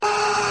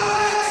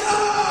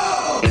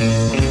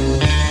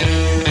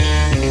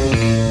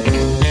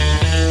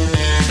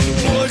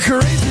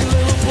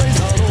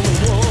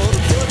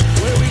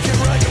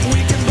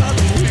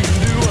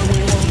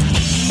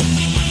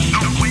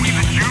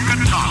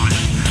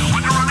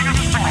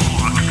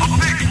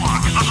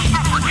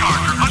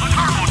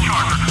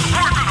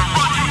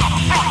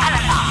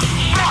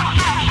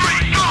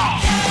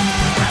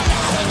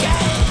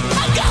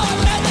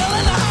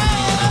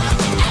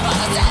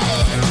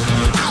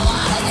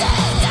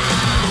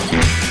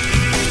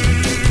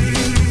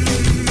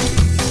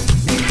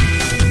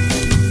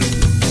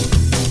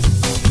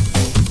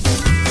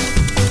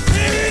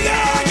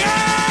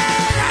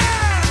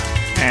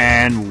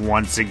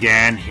Once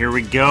again, here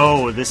we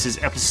go. This is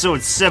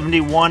episode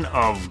 71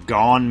 of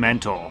Gone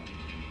Mental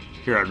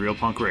here at Real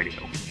Punk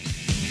Radio.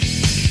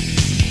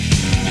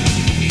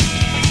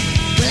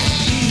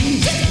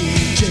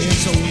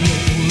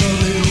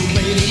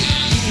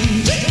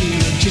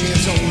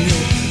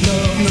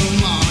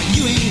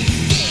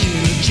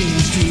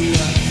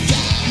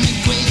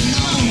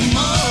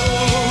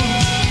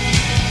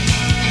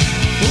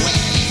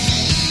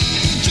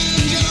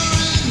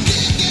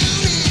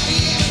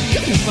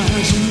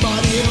 Find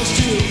somebody else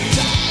to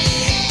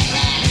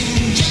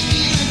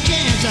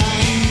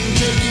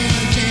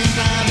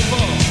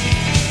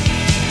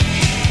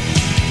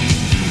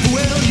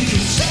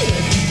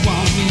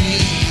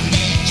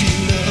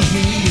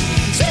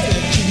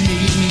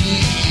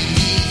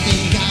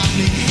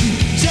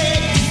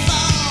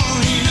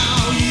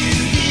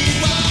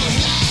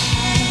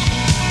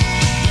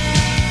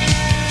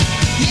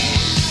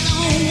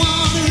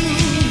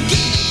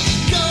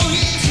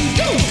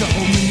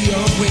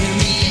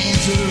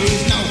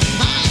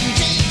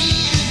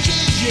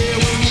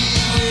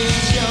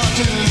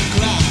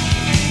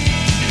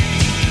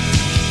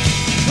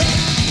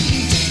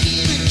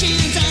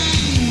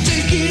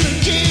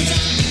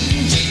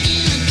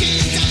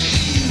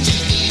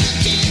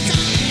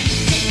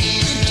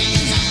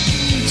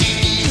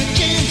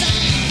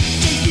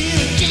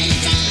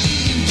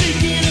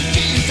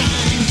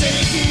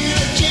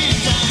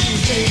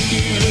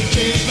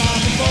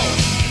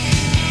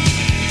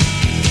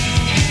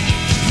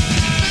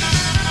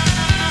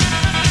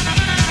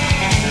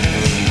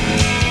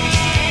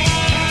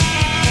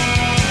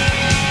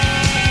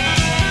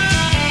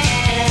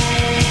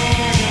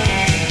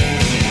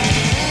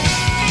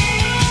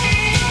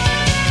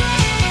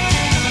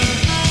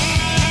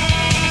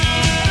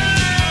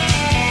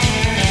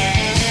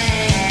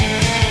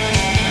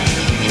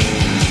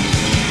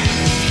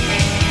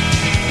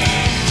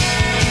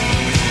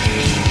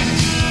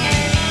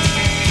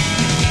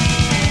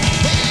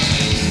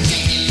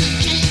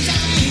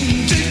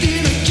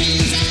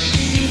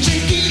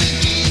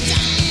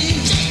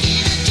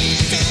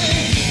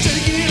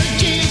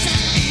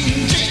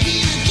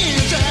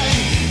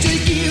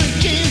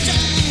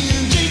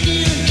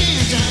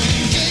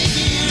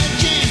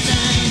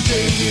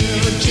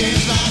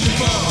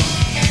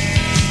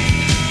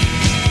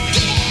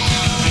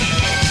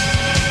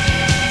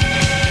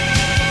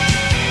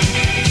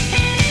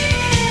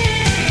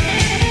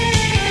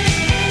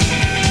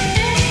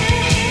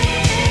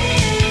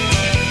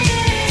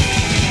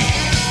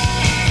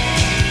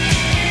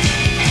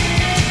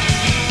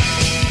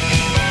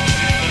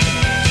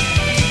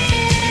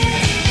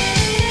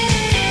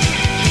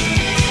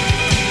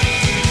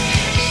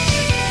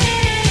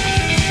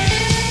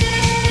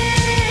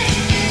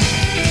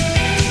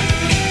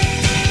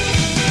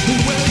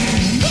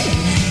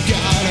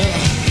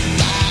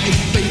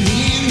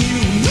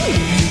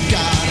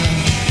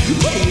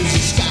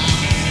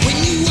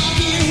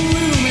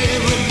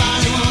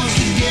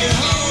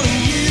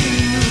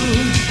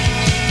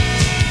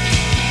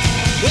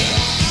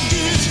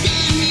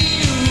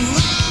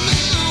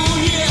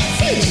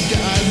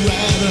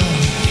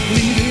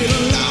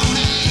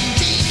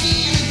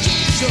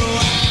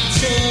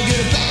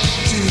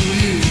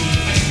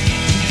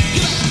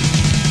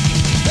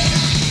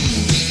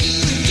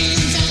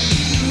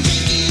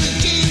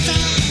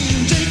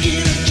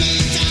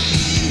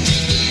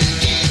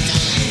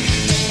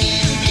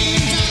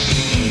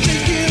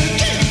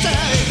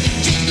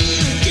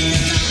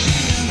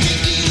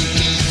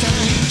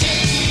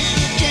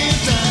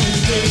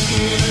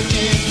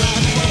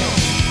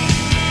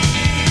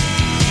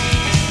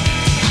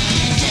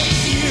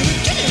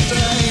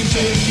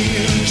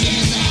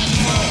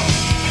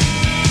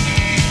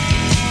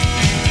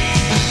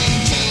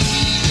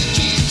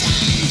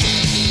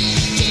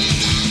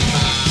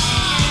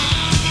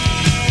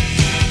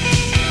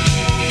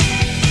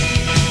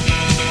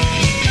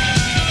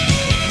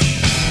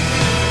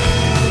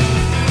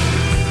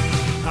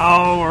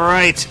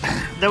right,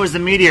 that was the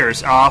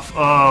Meteors off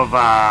of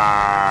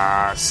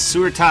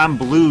Sewertown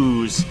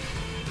Blues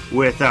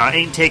with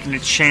Ain't Taking a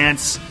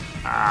Chance.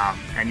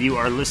 And you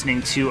are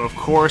listening to, of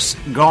course,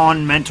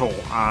 Gone Mental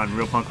on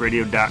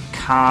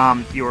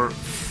RealPunkRadio.com, your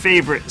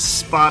favorite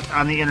spot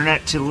on the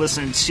internet to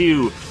listen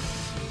to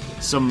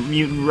some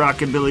mutant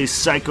rockabilly,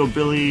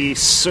 psychobilly,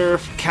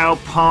 surf,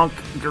 cowpunk,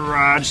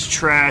 garage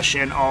trash,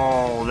 and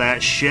all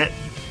that shit.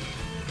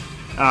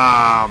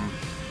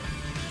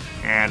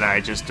 And I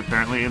just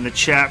apparently in the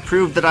chat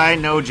proved that I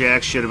know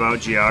jack shit about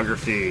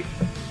geography.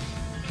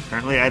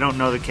 Apparently I don't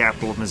know the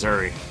capital of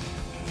Missouri.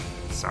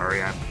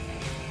 Sorry, I'm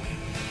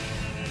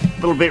a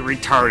little bit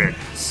retarded.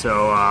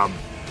 So,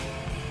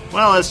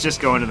 well, let's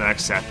just go into the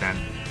next set then.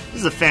 This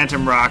is the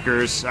Phantom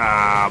Rockers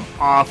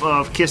off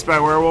of Kissed by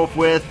a Werewolf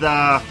with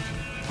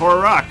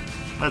Horror Rock.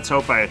 Let's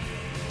hope I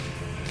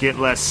get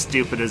less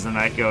stupid as the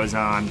night goes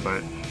on,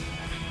 but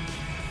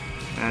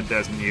that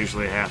doesn't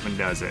usually happen,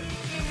 does it?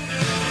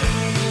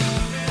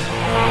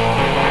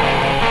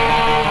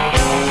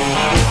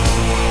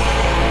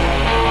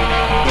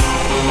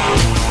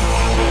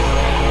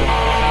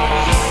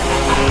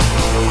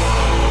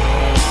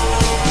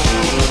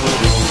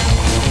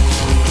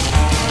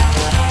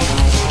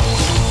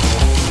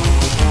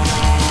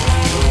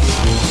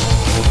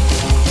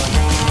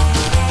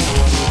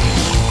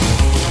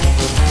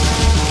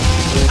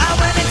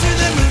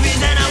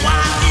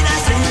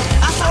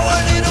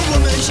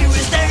 She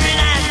was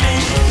staring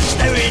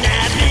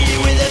at me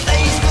with a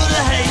face full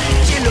of hate.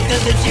 She looked as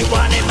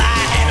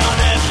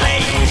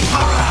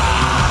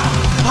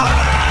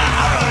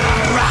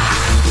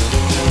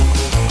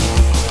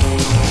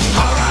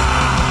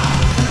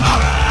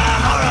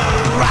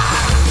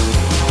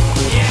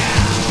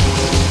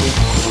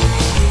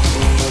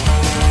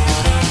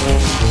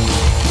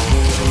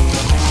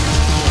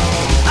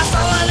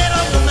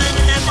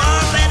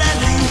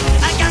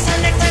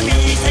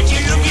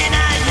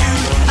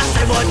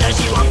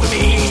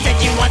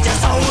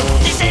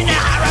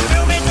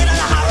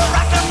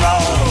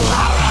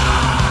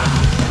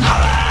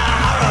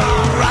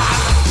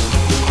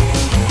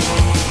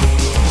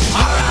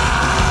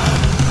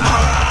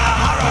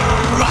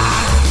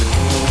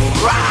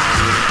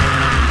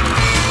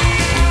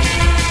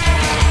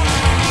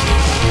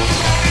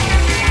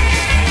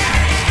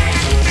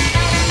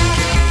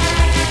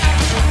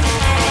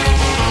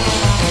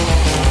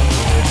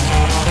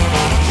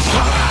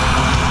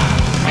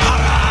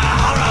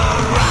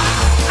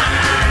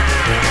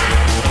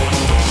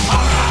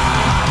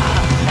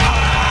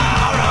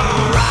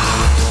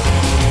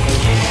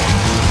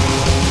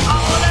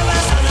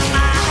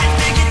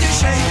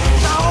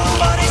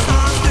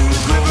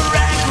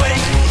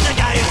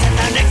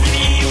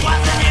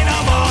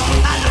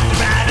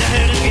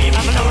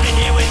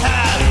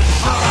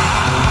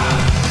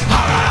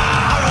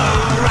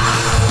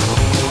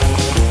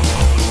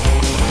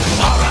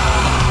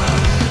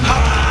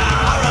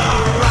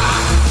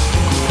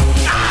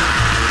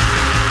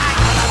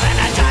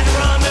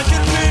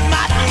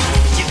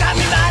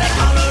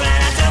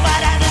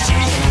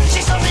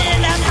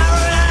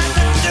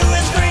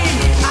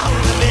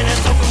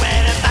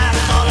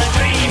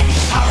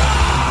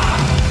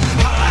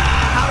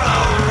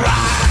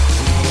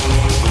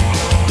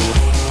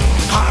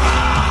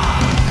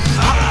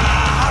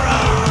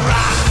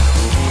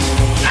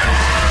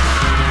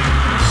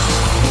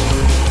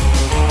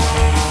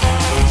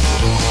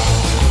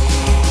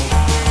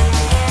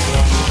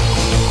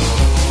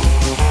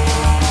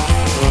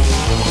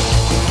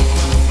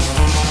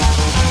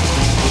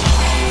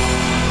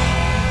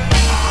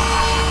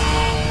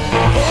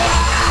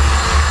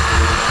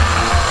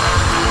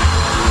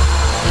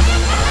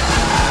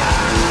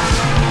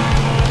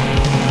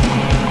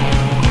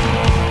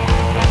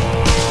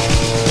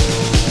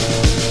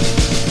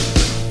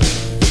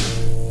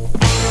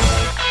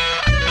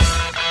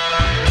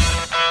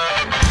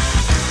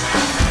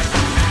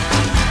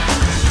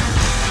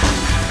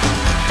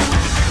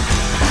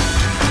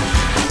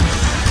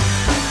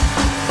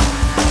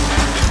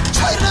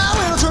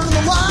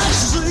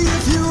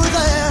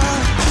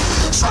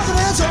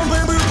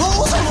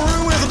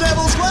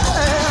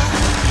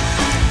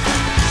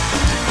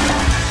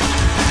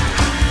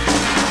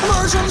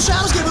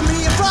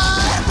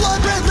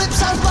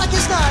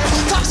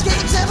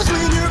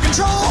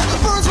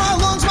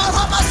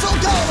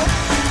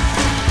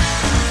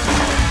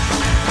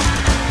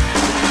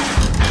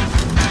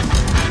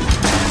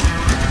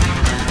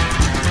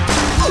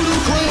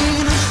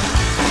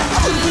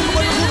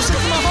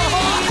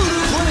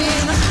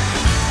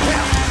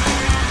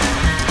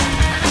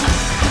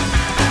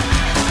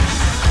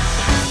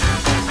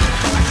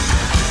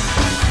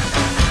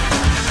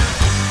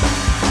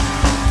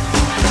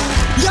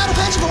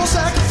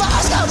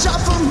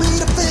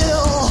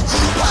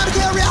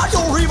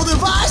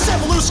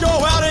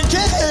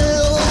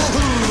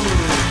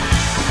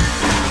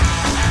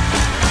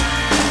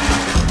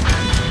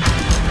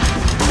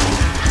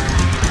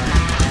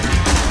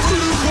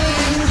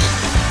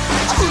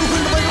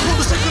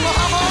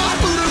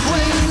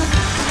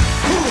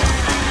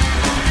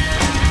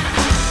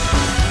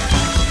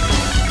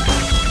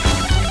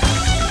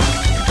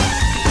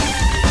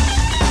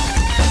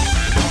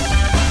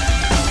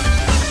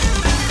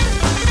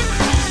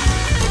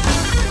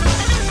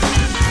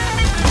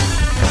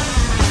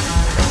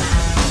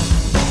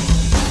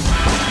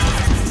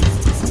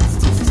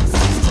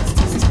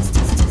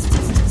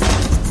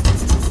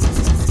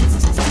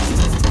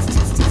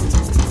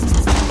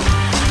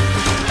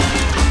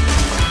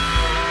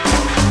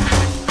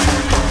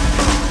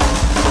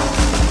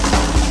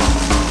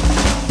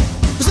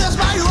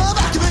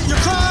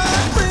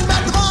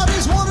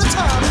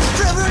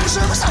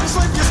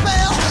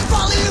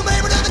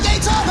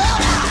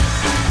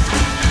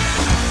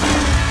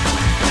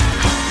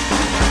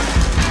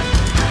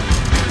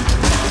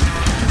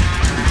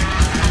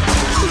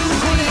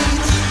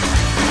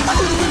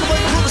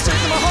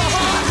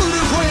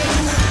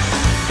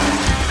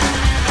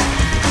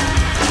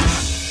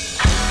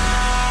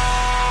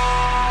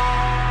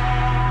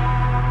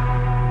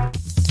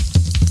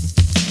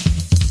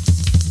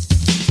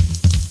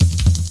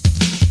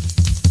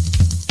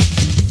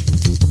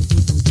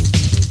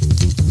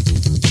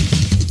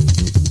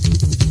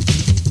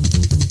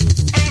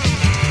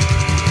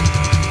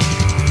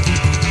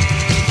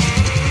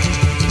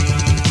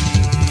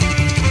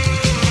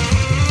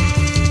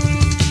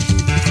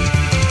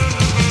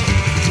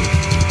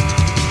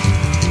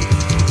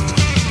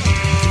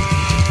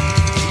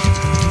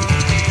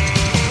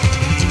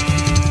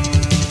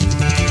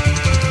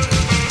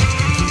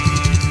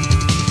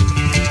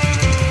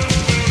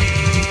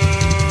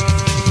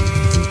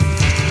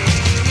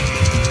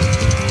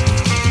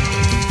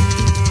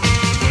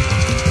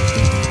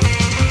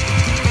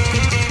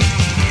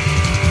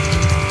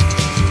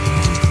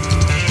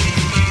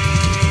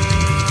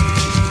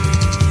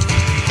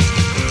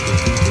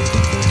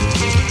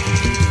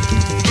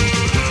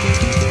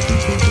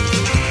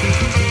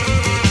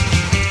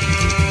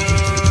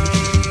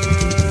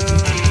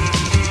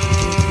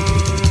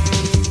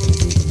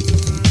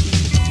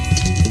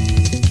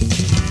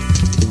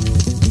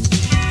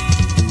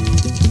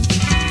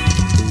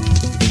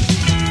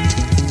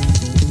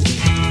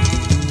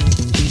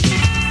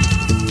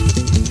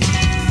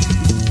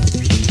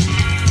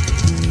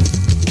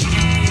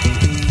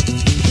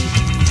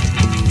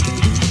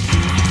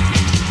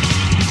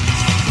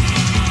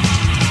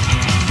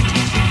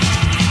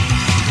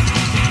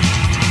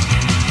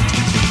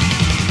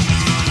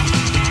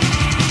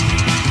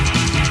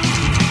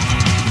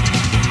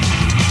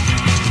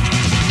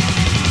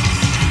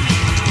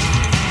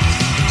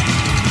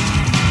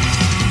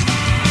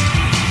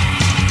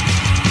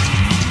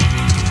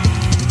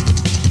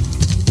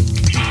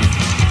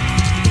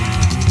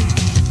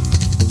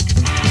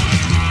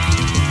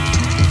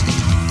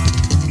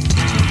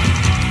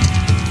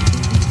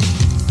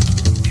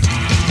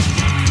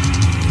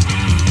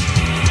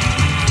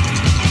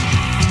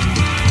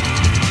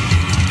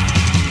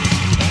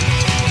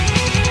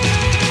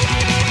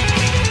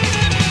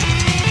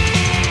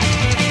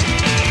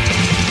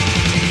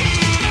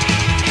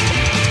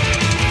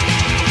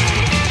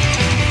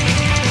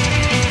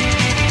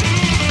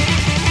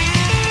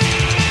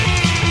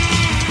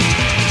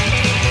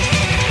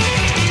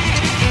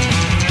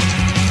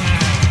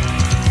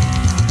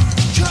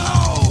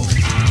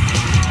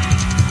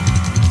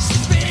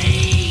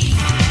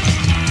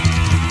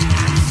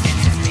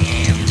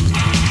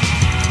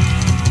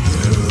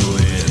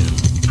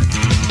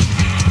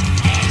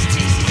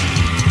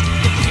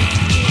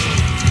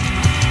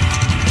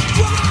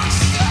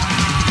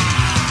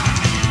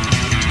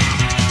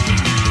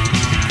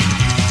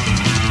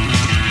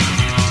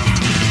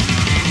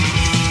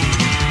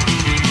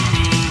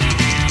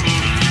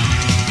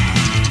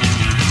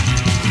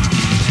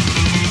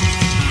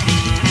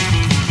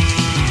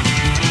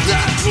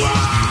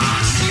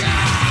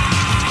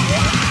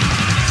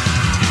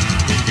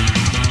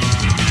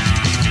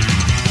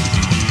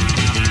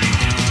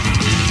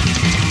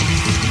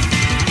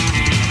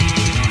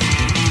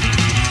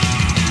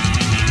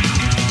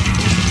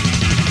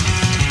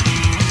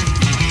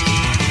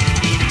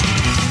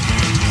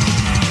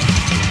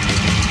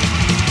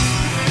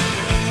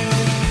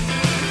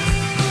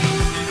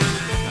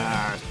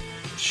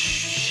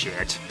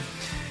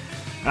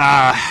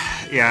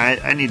Yeah,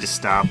 I need to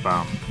stop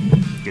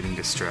getting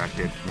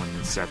distracted when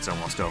the set's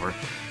almost over.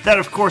 That,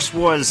 of course,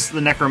 was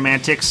the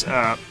Necromantics,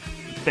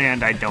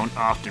 band I don't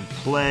often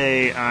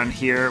play on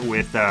here,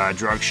 with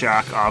Drug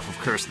Shock off of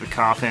Curse of the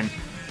Coffin.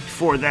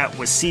 Before that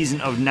was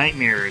Season of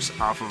Nightmares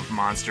off of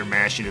Monster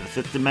Mash into the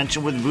Fifth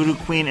Dimension with Voodoo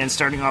Queen, and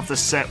starting off the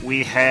set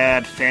we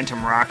had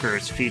Phantom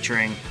Rockers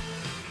featuring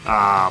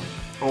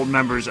old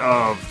members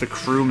of the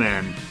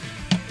Crewmen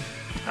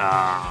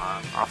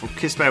off of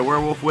Kissed by a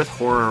Werewolf with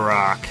Horror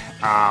Rock.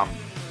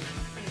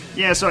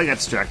 Yeah, so I got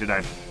distracted.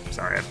 I'm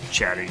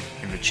chatting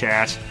in the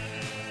chat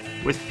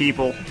with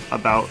people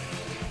about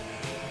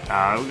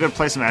we're going to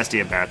play some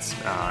SD Bats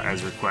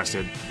as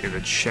requested in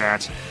the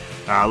chat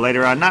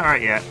later on. Not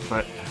right yet,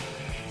 but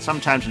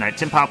sometime tonight.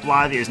 Tim Pop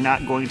Live is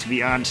not going to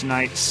be on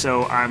tonight,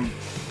 so I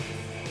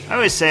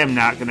always say I'm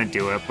not going to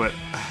do it, but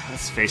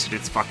let's face it,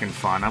 it's fucking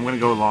fun. I'm going to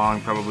go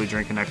along, probably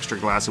drink an extra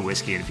glass of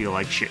whiskey and feel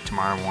like shit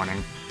tomorrow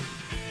morning.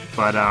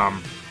 But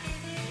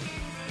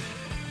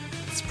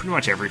it's pretty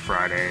much every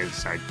Friday.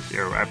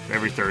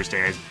 Every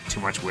Thursday I have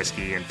too much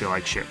whiskey and feel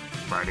like shit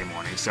Friday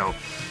morning. So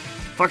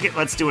fuck it,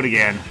 let's do it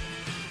again.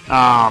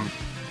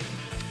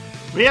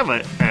 We have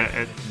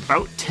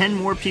about 10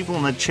 more people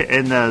in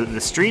the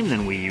stream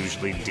than we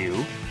usually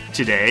do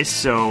today.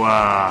 So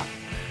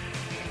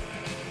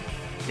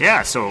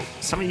yeah, so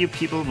some of you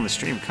people in the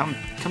stream, come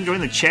join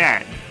the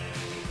chat.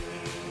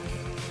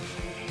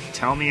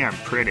 Tell me I'm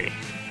pretty.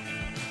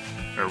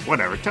 Or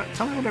whatever.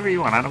 Tell me whatever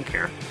you want. I don't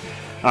care.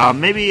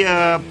 Maybe,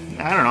 I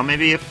don't know,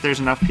 maybe if there's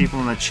enough people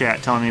in the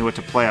chat telling me what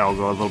to play, I'll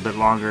go a little bit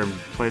longer and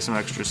play some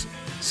extra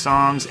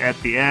songs at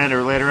the end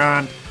or later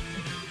on.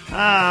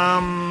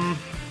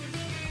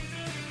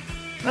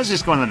 Let's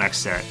just go on the next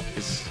set,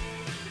 because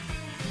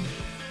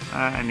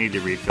I need to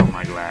refill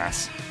my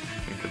glass.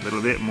 Drink a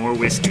little bit more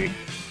whiskey.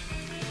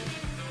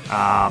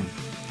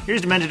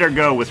 Here's Demented Are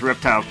Go with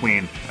Reptile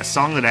Queen, a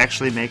song that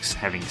actually makes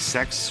having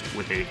sex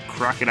with a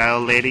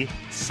crocodile lady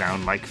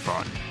sound like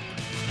fun.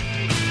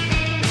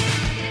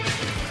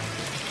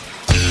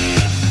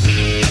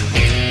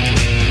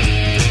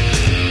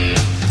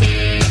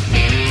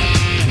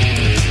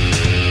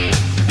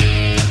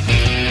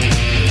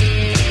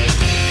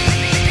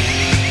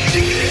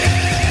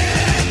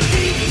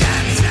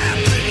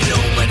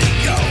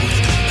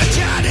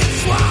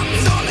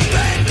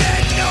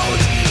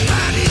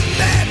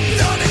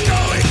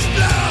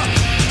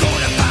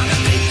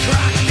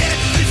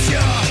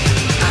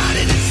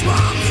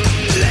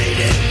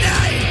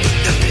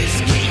 The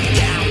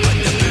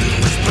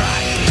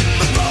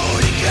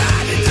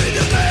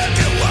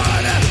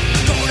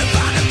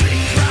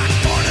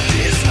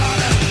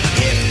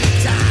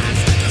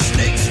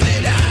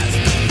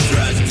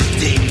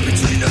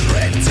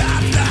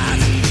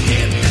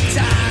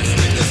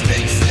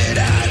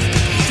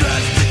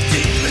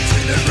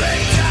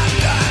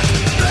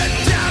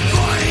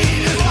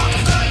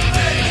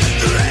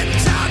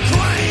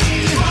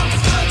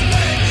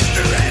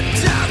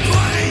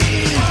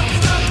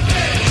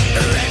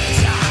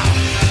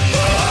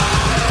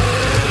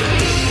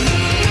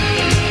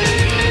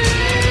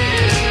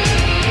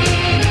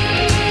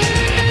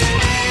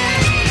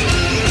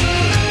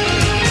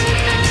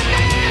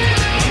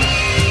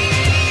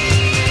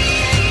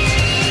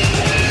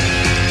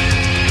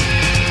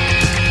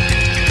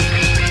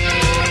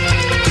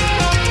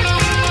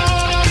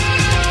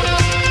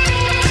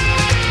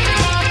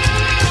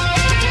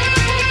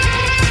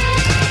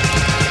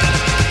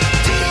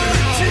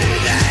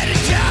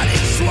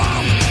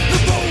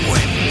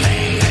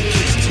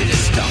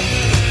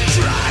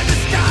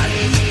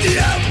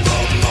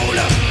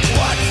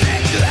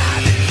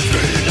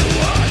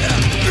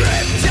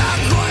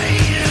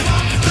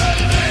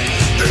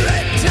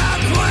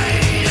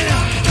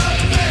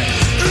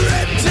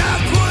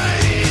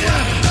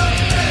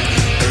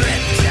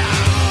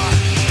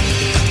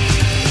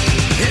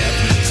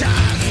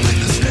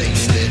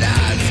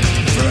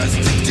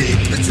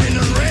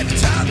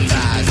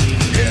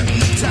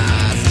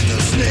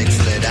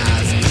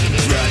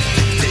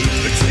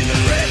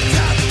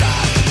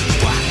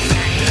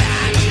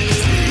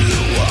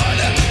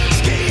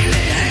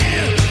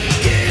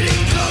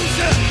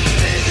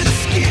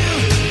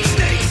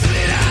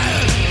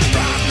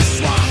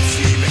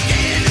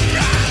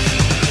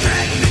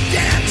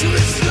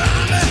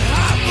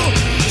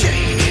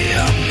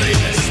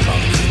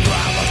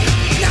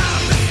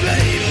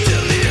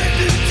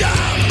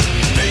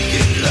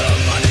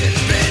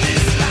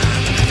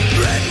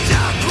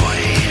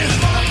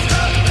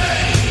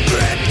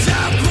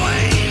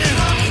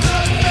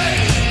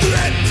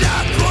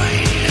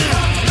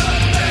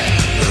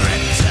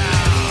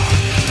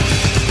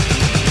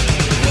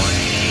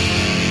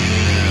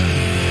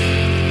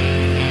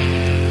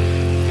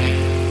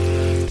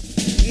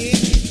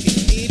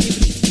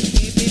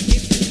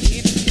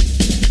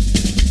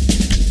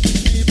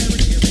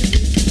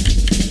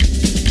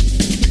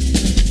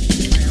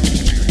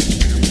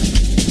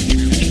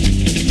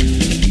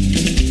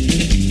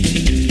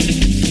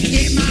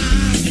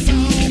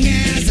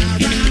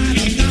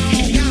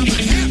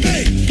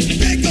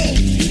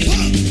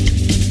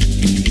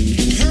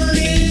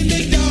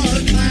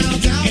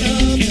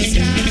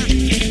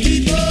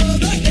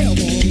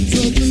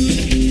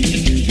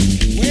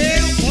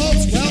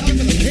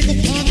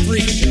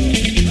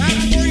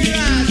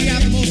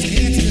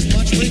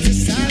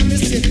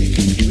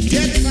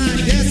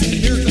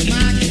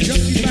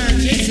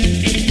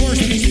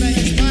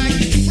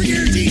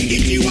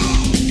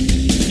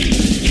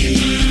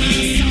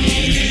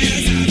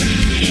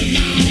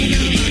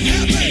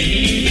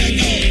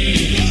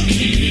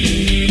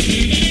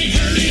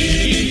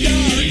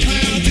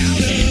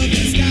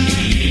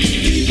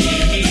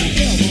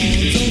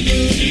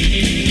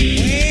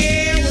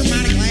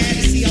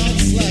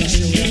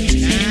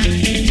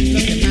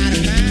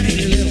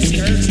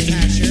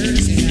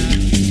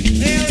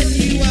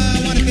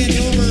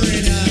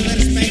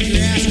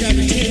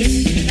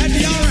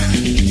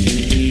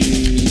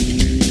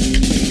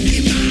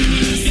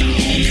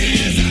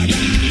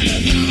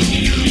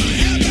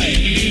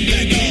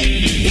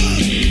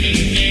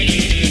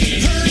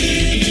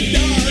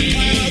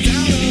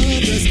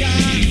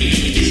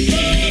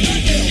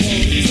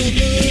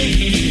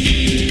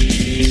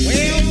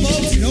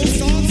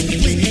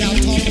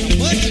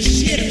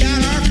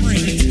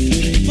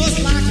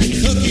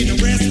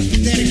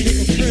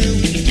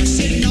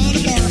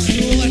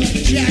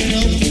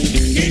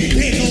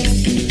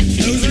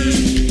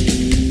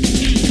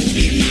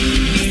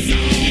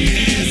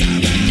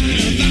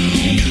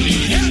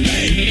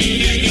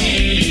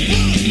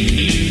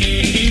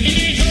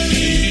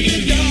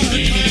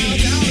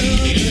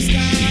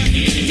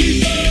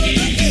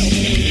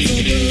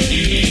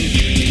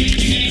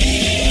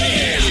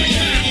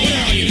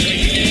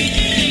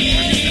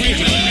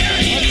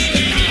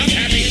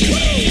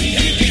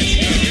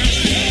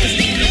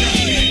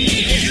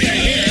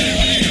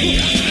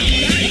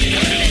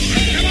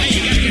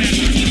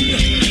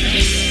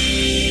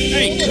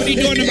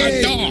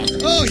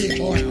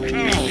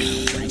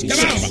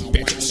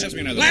Pass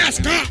me another.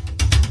 Last call.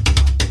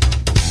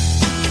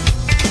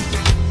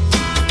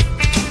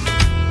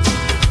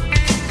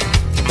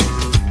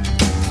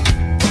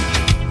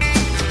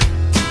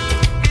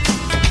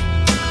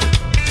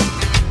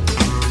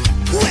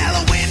 Well,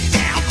 I went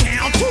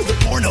downtown to the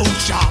porno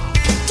shop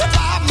to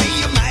buy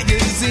me a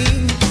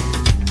magazine.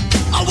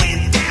 I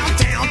went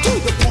downtown to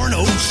the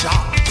porno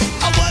shop.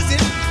 I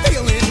wasn't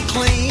feeling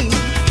clean.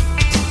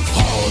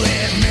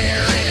 Holy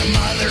Mary,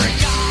 Mother of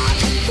God,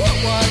 what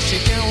was she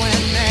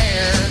doing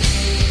there?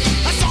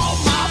 I saw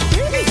my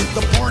baby at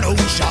the porno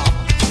shop.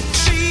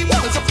 She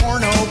was a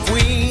porno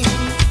queen.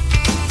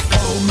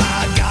 Oh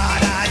my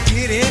God, I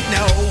didn't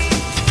know.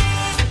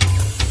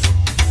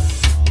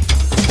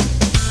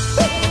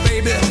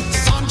 Baby,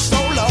 sunk so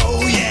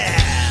low, yeah.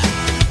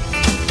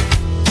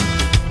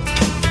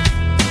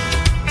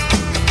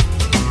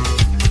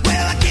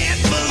 Well, I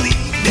can't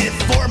believe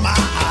before my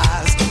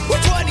eyes were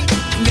 20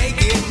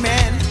 naked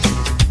men.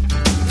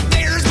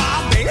 There's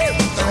my baby,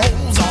 their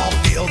holes all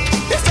filled.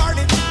 It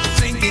started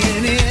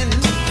sinking in.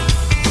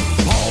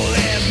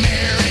 Holy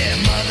Mary,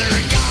 Mother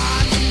of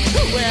God,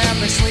 who am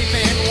I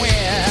sleeping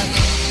with?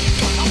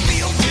 I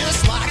feel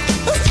just like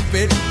a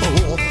stupid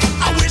fool.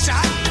 I wish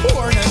I'd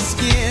worn a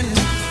skin.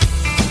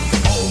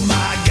 Oh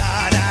my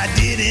God, I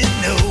didn't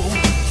know.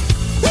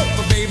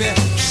 My baby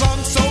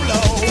sunk so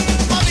low.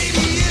 My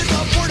baby is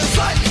a porta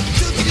slut.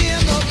 Took it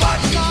in the butt,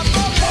 not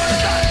the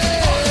porta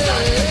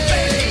slut.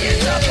 Baby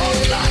is a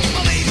porta slut.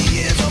 My baby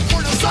is a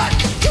porta slut.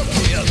 Took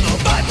it in the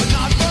butt, but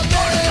not the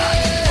porta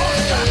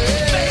slut.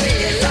 Baby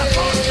is a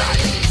porta slut.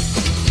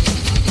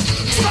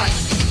 Slut.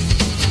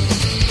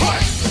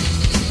 Porta.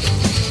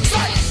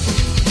 Slut.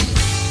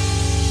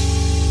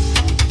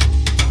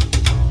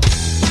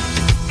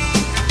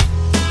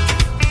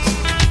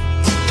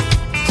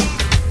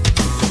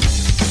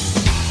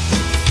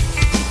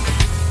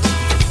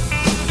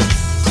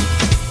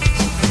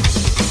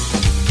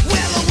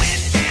 Well, I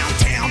went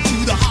downtown to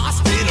the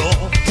hospital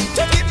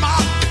to get my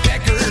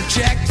pecker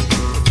checked.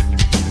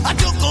 I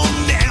took them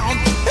down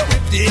and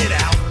whipped it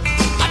out.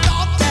 I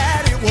thought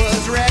that it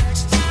was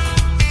wrecked.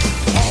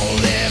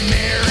 Holy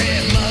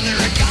Mary, Mother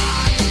of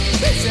God,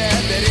 they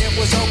said that it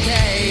was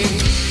okay.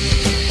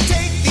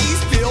 Take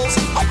these pills,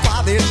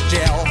 apply this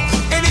gel,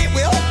 and it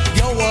will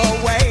go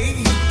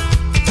away.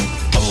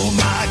 Oh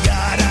my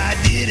God, I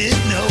didn't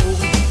know.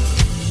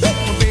 My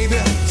baby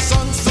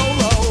sunk so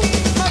low.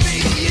 My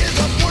baby is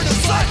a porta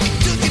slut.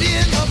 Took it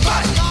in the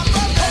butt. Not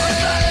the porta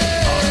slut.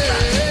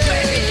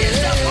 Baby is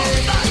a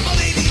porta slut. My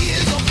baby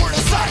is a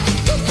porta slut.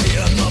 Took it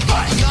in the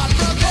butt. Not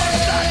the porta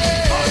slut.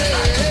 Porta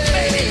slut.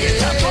 Baby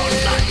is a porta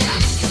slut.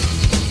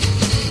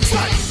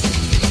 Slut.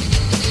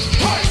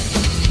 Porta.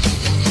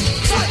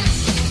 Slut.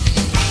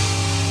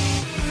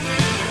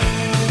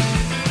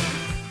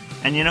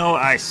 And you know,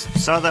 I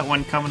saw that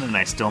one coming and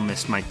I still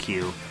missed my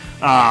cue.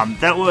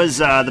 That was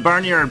the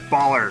Barnyard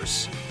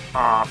Ballers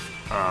off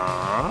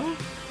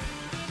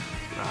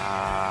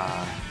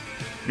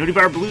Nudie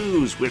Bar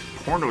Blues with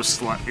Porno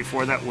Slut.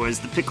 Before that was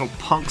the Pickle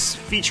Punks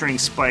featuring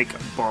Spike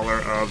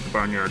Baller of the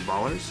Barnyard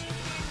Ballers.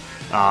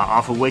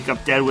 Off of Wake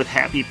Up Dead with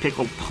Happy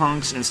Pickle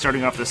Punks. And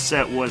starting off the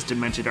set was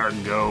Demented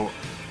Argo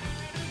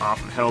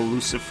off of Hell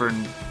Lucifer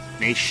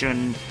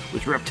Nation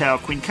with Reptile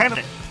Queen. Kind of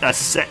a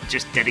set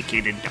just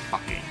dedicated to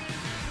fucking.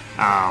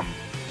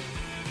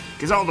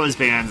 Because all those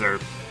bands are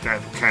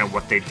kind of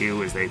what they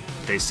do is they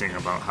sing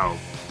about how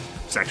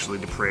sexually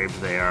depraved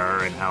they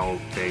are and how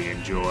they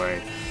enjoy,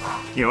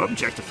 you know,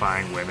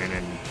 objectifying women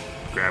and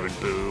grabbing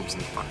boobs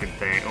and fucking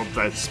thing. Oh,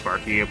 that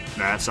Sparky,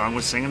 that song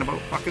was singing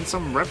about fucking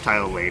some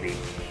reptile lady.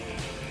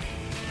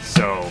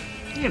 So,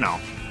 you know,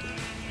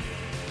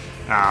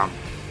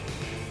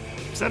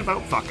 is that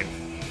about fucking?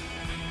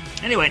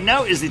 Anyway,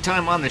 now is the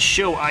time on the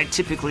show I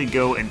typically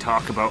go and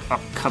talk about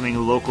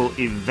upcoming local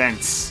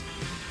events.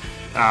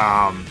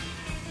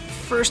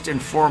 First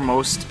and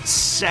foremost,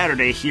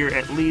 Saturday here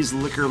at Lee's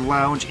Liquor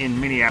Lounge in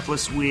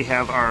Minneapolis, we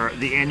have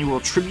the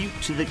annual Tribute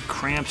to the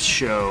Cramps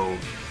show.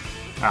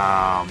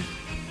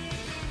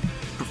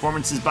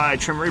 Performances by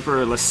Trim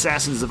Reaper,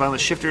 L'Assassins, The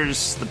Violent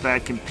Shifters, The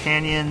Bad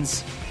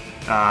Companions.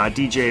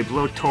 DJ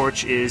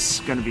Blowtorch is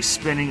going to be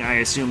spinning, I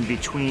assume,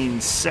 between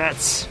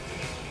sets.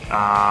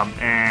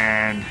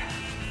 And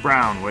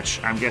Brown, which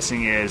I'm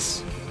guessing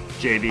is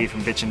JB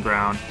from Bitchin'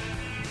 Brown.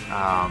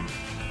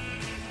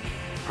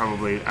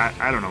 Probably,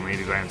 I don't know,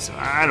 maybe Glenn.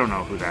 I don't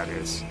know who that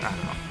is. I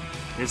don't know.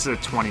 It's a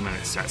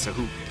 20-minute set, so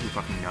who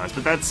fucking knows?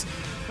 But that's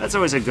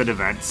always a good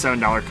event.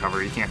 $7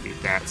 cover, you can't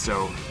beat that.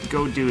 So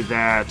go do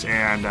that.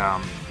 And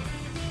other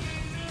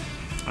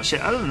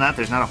than that,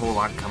 there's not a whole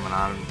lot coming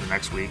on the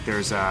next week.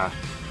 There's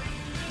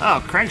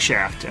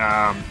Crankshaft.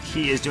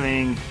 He is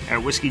doing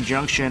at Whiskey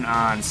Junction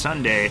on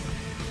Sunday.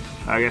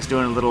 I guess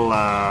doing a little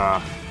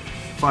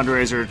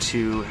fundraiser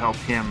to help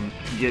him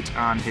get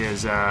on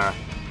his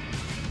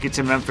get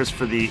to Memphis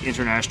for the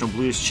International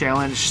Blues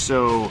Challenge.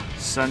 So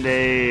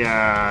Sunday,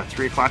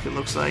 3 o'clock it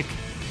looks like.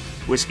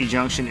 Whiskey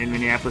Junction in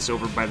Minneapolis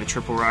over by the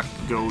Triple Rock.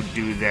 Go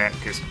do that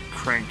because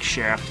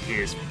Crankshaft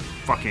is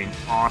fucking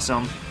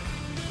awesome.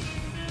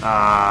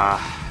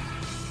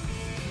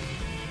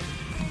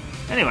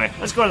 Anyway,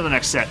 let's go to the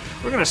next set.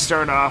 We're going to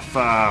start off.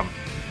 The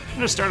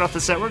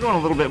set. We're going a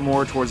little bit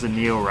more towards the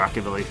neo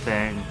rockabilly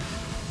thing.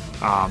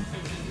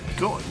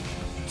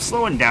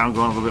 Slowing down,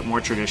 going a little bit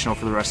more traditional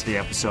for the rest of the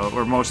episode,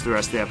 or most of the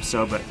rest of the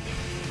episode. But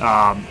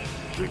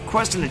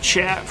request in the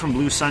chat from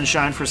Blue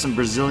Sunshine for some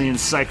Brazilian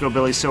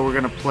psychobilly. So we're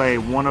going to play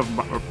one of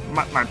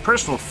my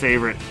personal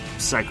favorite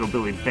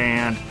psychobilly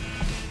band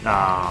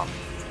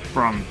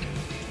from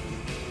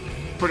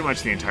pretty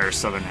much the entire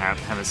southern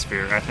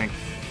hemisphere. I think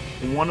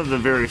one of the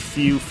very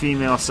few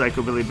female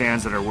psychobilly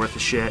bands that are worth a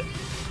shit.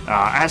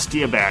 Ask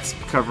Diabats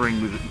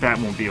covering the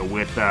Batmobile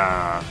with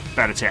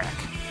Bat Attack.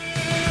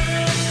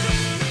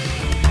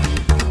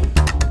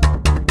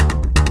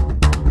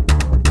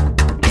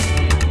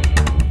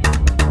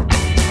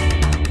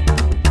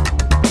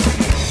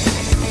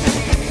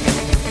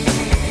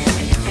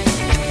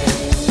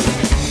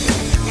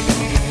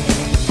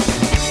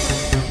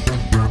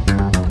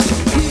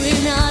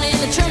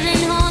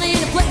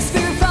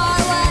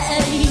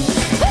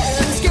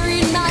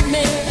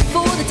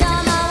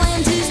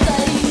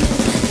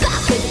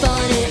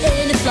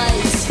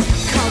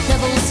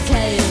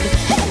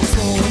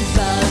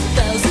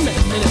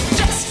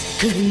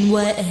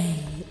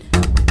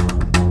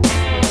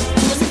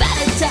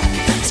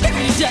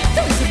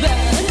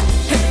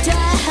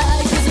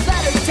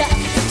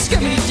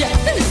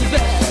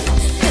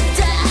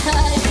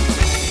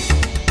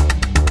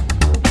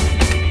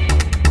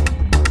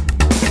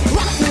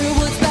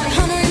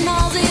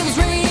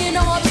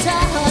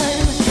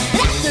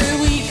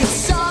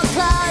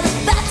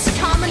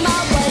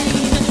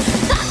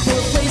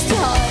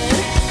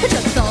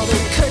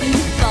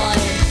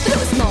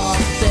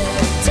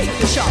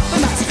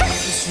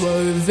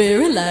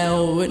 Very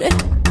loud. It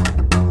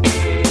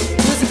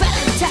was a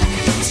bad attack,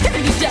 scared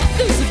to death.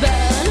 It was a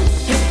bad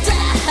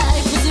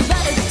attack. It was a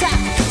bad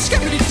attack,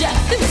 scared to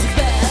death. It was a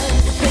bad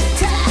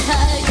attack.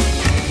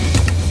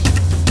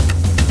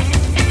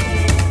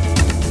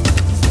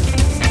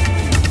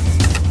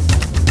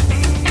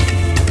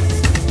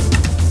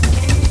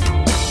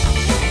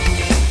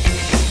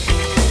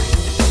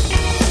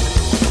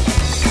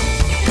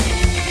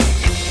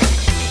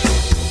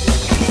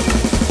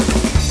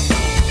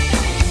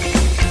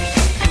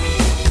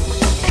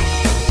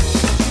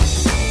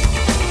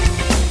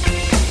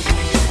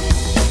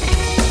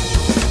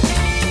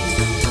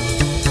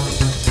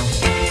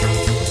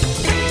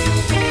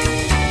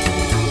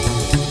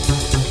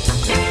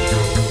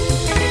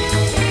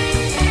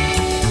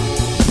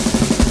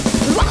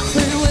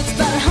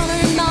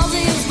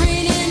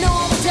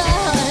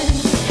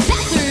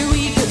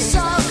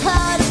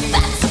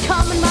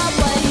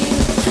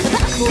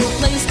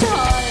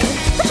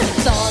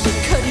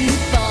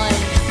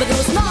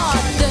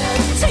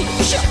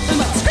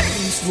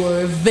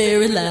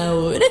 Very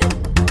loud. It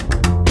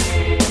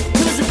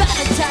was a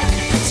bad attack,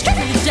 scared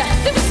to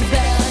death. It was a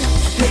bad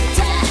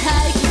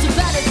attack. It was a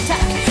bad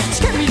attack,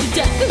 scared to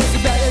death. It was a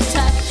bad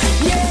attack.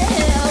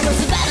 Yeah, it was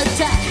a bad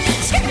attack,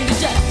 scared to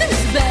death. It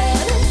was a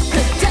bad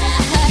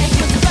attack.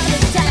 It was a bad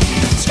attack,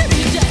 scared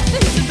to death.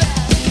 It was a bad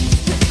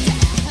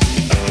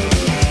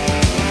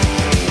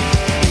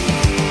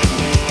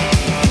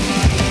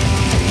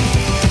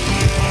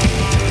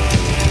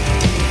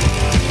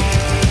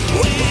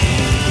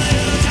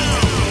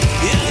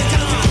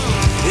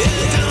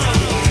Yeah.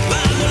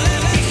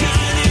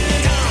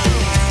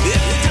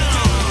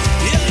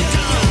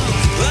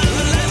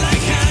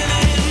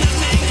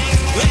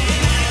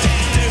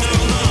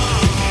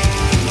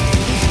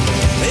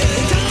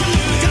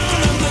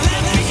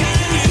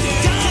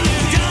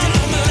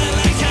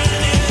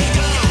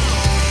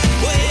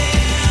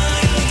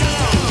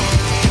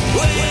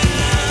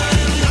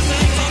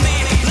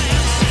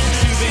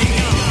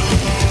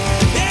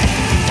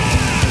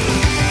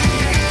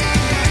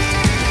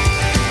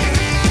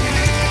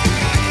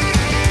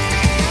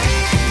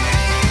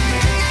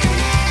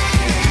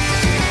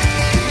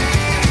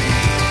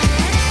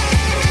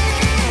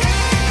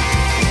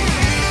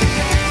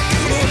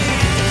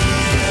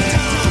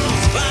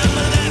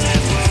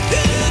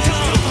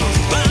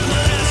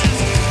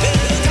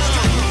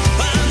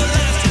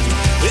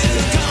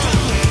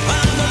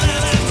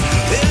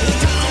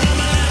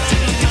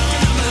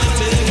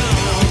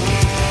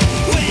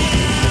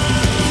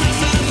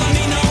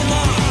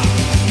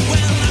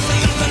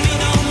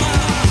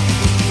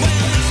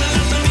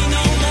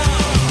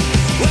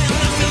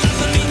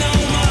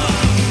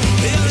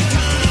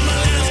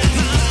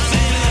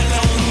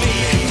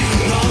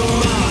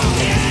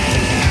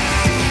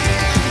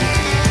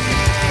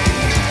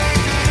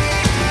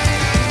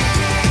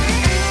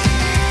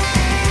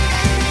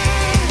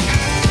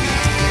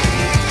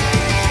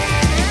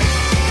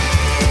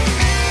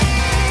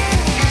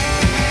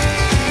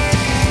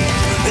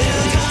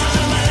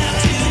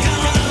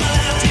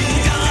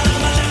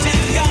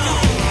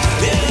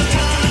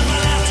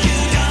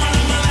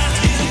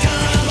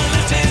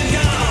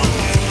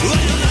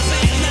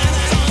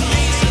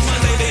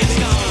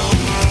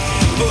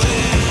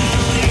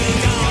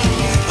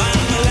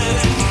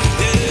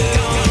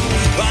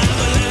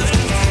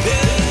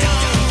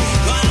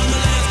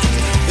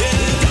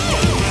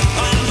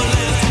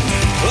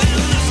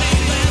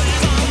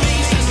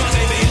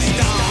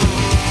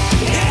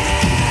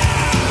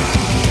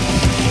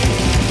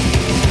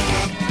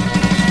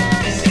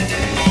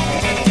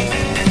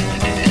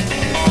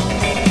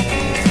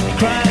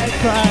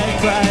 cry,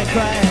 cry,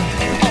 cry.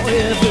 All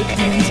you ever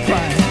do is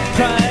cry,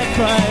 cry,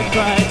 cry,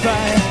 cry,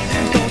 cry.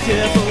 Don't you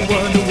ever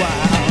wonder why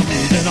I'm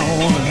moving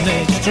on the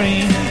next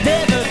train,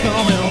 never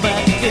coming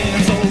back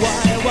again. So why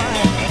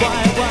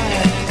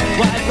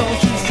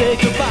don't you say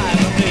goodbye?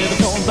 I'm never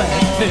coming back,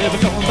 never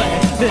coming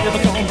back, never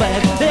coming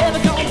back, never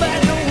coming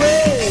back, no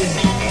way.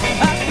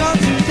 I've gone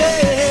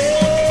today,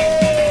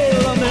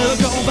 I'm never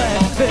coming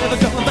back, never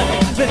coming back,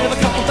 never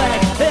coming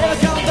back, never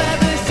coming back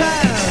this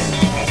time.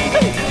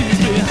 Leaves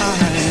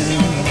behind.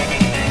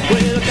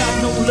 Well, I got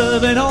no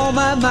loving on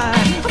my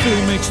mind. I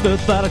feel mixed up,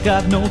 but I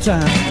got no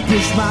time.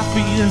 Push my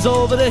feelings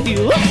over the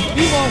hill.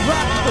 You won't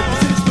rock, but the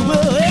sister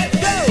will. Let's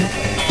go.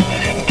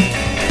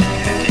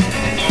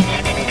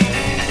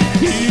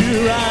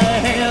 Here I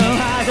am,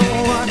 I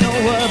don't want no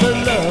other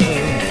love.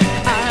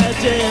 I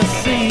just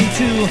seem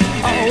to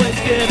always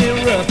get it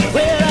rough.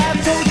 Well,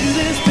 I've told you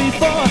this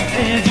before,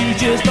 and you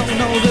just don't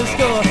know the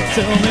score.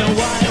 Tell me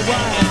why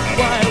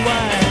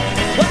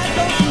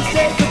don't you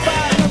say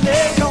goodbye? I'll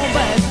never come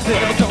back,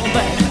 never come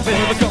back,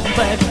 never come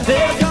back,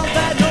 never come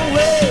back, no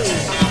way.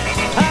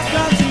 I've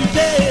gone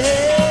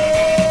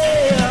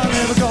today, I'll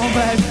never come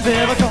back,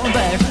 never come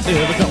back,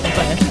 never come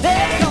back,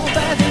 never come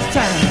back this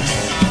time.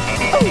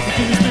 Oh, it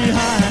keeps me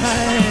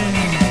behind.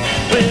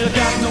 Well, I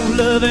got no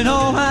loving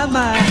on my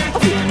mind. I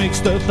feel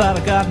mixed up, but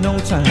I got no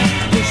time.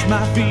 Push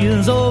my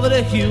feelings over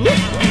the hill.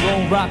 You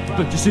won't rock,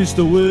 but your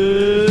sister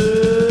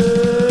will.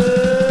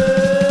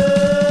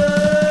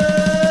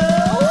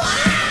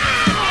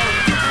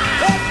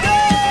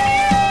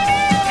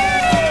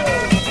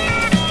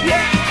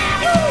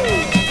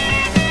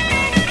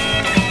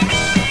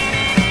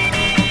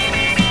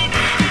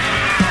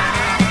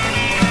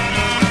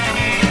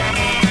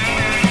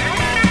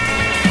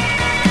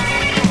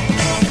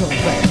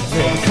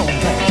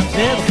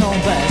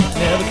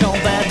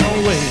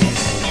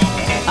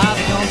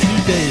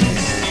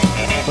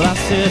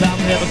 Said I'll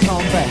never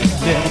come back,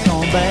 never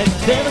come back,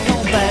 never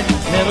come back,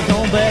 never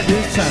come back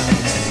this time.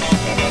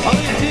 All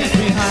it is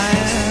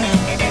behind.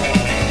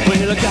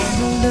 Well, I got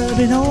no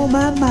loving on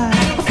my mind.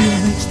 I feel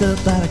mixed up,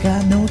 but I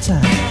got no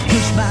time.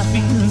 Push my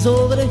feelings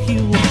over the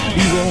hill.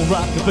 You won't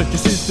rock me, but your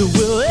sister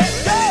will.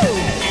 Let's go!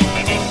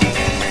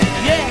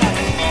 Yeah!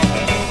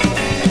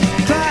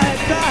 Cry,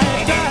 cry,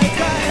 cry,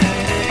 cry.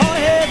 All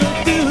you ever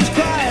do is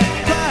cry,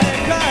 cry,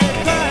 cry,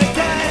 cry,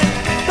 cry.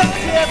 Don't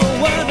you ever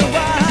wonder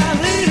why?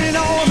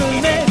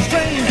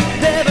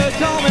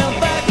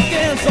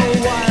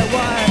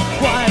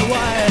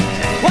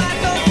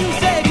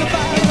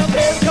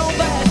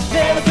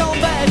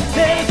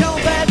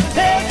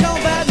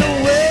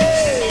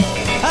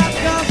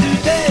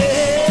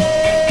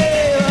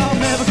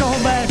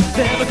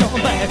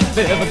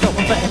 Never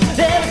coming back,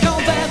 never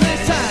coming back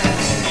this time.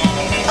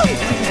 Oh, it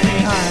leaves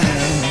behind.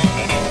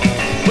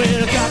 Well,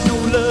 I got no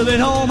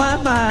loving on my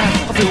mind.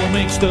 I feel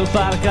mixed up,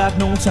 but I got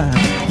no time.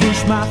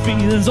 Push my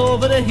feelings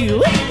over the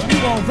hill. You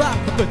won't rock,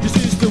 but your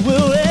sister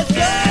will. Let's go!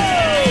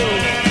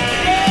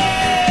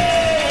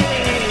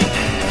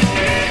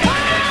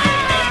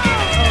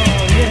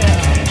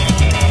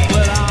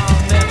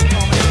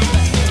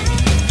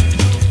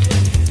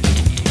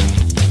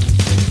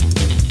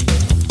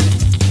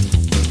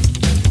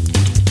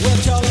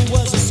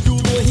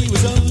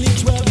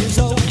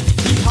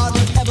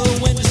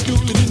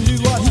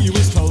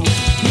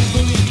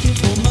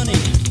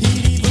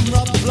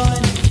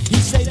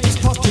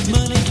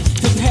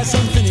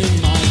 Something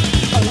in mind.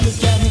 Oh,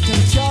 look at Hick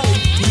and Charlie.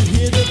 You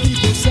hear the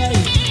people say,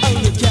 oh,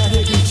 look at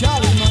Hick and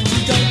Charlie. Mind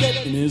you, don't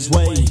get in his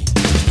way.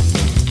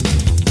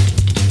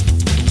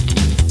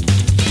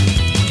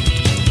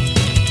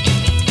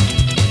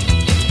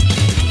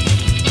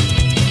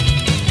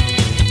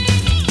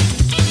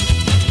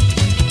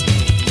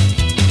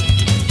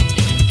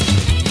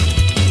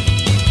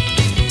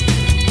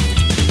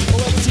 Oh,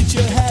 a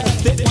teacher had a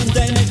fit one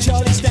day, made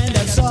Charlie stand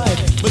outside.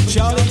 But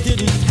Charlie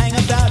didn't hang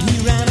about, he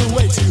ran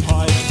away to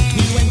hide.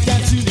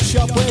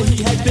 Shop where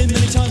he had been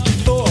many times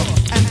before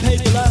and paid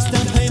the last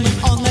down payment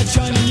on that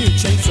shiny new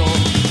chainsaw.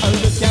 Oh,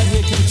 look out,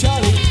 here comes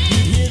Charlie.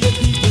 You hear the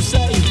people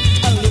say,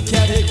 oh, look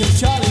out, here comes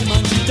Charlie.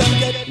 Mind you, don't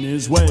get in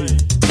his way.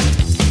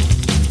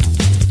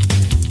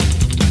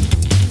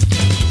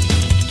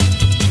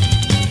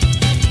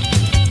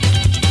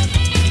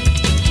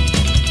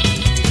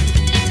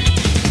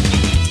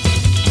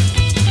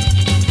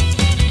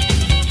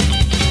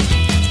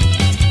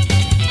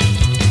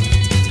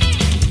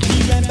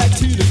 He ran back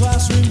to the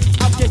classroom.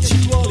 Get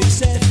you all he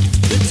said.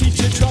 The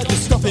teacher tried to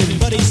stop him,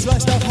 but he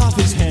sliced off half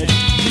his head.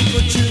 He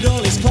butchered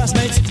all his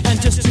classmates,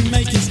 and just to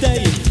make his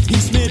day, he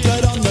smeared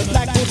blood on the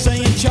blackboard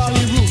saying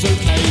Charlie rules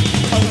okay.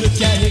 Oh, look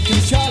out, here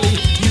comes Charlie.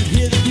 You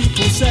hear the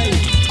people say,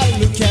 oh,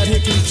 look out,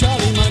 here comes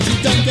Charlie. Mind you,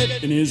 don't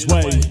get in his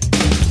way.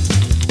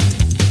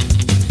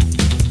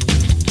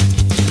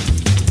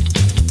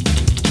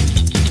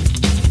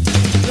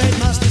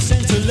 Headmaster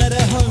sent a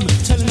letter home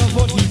telling of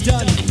what he'd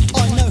done.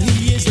 I know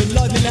he is a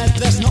lively lad,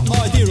 that's not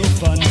my idea of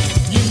fun.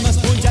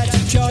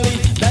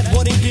 Charlie, that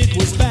what he did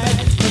was bad,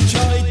 but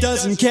Charlie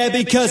doesn't care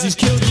because he's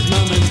killed his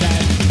mum and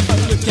dad. Oh,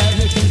 look out,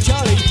 here comes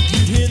Charlie. You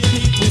hear the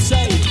people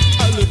say,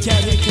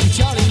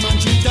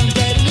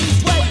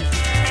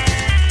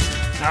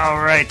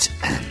 right,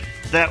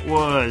 that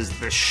was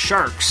the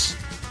Sharks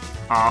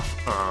off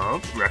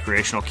of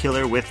Recreational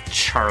Killer with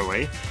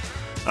Charlie.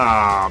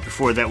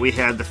 Before that, we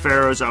had the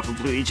Pharaohs off of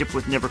Blue Egypt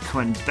with Never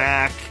Coming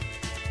Back.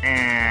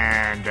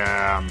 And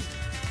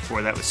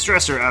before that was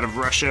Stressor out of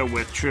Russia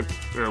with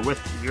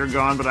You're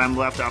Gone But I'm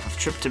Left off of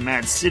Trip to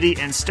Mad City.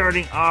 And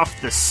starting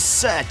off the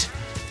set,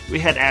 we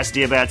had Ass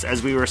Diabats,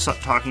 as we were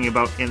talking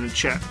about in the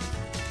chat.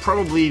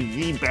 Probably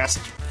the best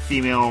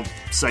female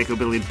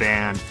psychobilly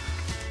band.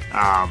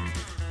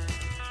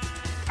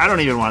 I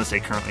don't even want to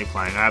say currently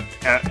playing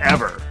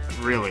ever,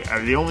 really.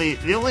 The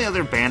only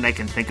other band I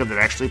can think of that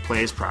actually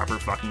plays proper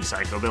fucking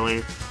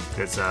psychobilly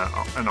that's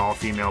an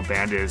all-female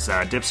band is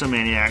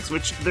Dipsomaniacs,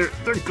 which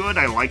they're good.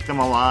 I like them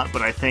a lot,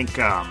 but I think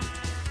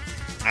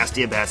Ass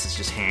Diabats is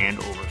just hand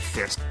over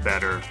fist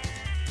better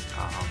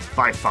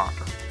by far.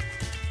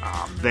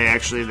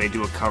 They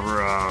do a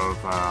cover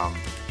of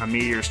a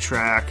Meteors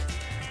track,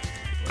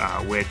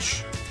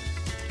 which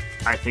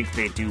I think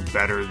they do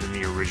better than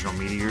the original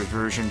Meteors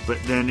version, but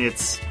then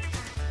it's,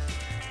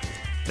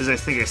 as I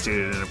think I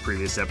stated in a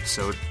previous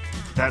episode,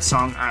 that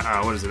song,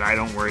 what is it, I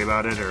Don't Worry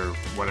About It, or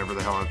whatever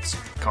the hell it's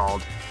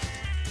called,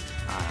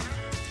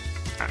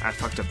 I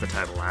fucked up the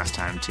title last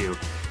time too.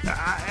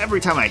 Every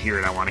time I hear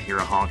it, I want to hear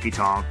a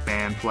honky-tonk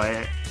band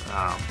play it.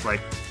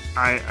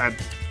 I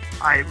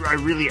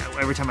really,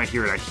 every time I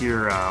hear it, I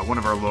hear one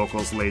of our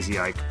locals, Lazy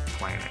Ike,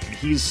 playing it, and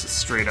he's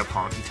straight up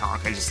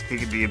honky-tonk. I just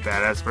think it'd be a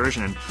badass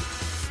version, and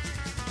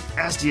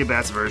Ass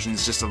Diabats' version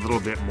is just a little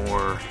bit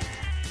more,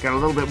 got a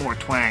little bit more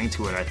twang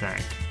to it, I think.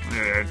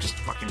 I just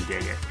fucking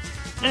dig it.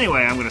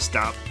 Anyway, I'm going to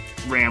stop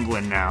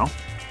rambling now.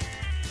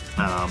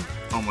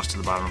 Almost to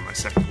the bottom of my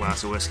second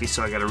glass of whiskey,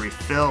 so I got to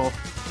refill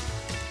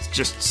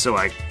just so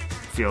I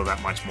feel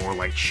that much more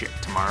like shit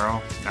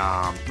tomorrow.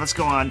 Let's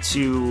go on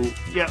to,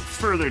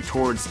 further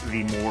towards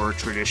the more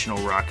traditional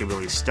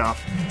rockabilly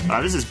stuff.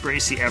 This is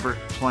Bracy Everett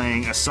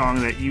playing a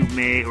song that you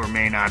may or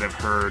may not have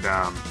heard.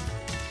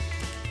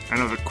 I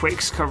know the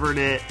Quakes covered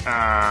it.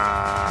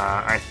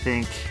 I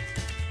think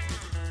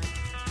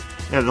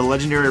the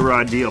legendary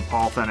Raw Deal,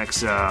 Paul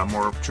Fennick's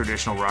more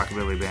traditional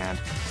rockabilly band,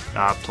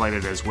 played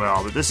it as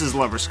well. But this is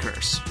Lover's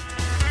Curse.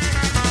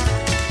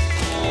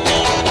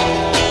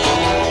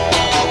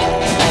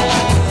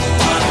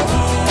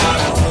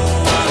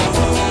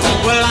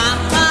 Well, I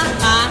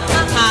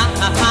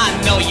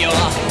know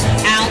you're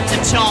out to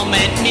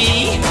torment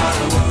me,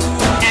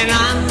 and I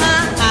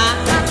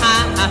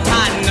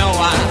know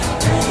I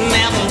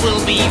never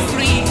will be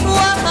free.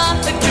 Well,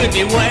 it could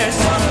be worse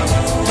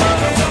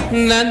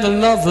than the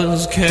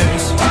lover's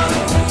curse.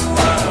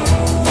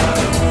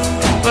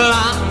 Well,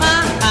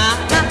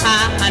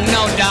 I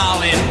know,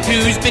 darling,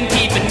 who's been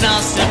keeping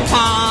us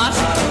apart,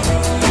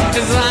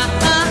 'cause I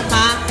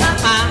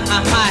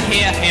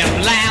hear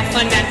him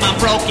laughing at my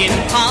broken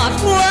heart.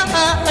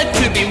 Well, it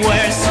could be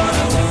worse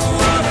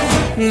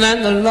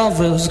than the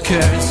lover's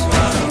curse.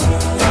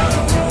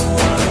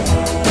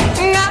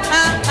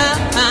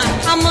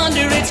 I'm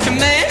under its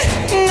command.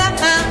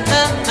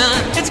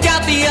 It's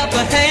got the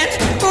upper hand.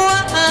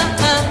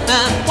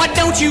 Why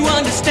don't you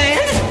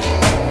understand?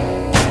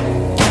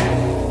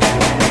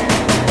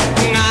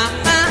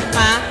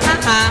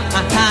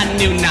 I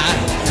knew not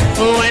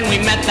when we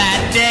met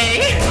that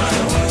day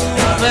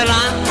that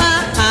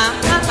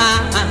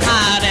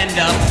I'd end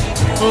up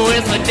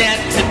with a debt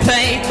to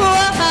pay.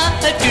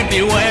 It could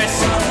be worse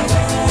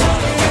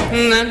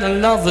than the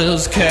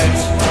lover's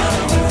curse.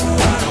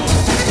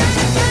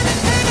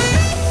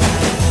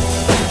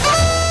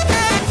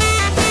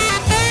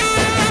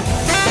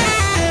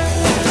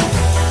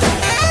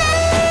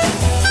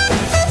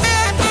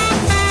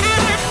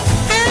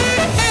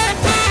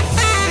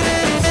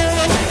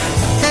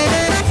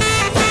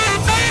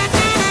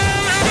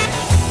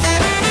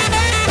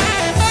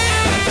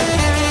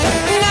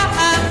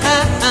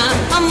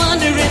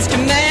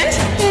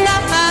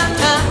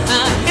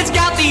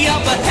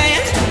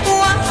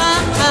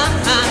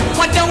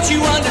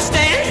 You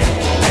understand?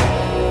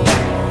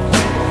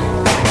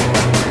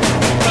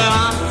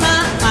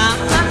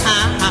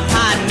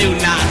 I knew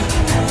not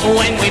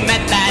when we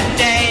met that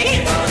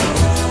day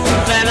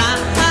that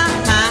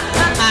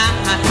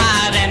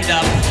I'd end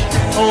up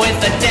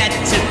with a debt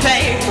to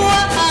pay.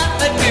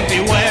 It could be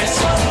worse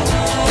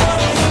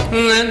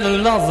than the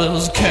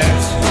lover's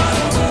curse.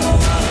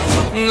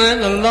 Than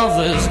the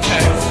lover's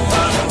curse.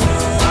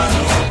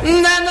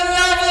 Than the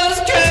lover's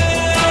curse.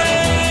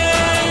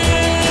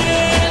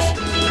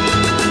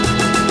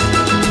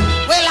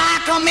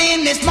 Come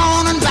in this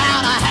morning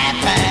about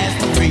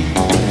 3:30.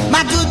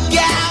 My good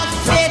gal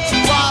said she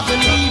was a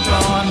leave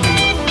on me.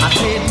 I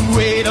said,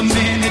 wait a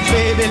minute,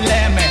 baby,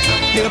 let me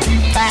help you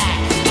pack.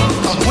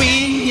 'Cause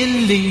when you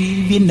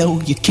leave, you know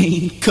you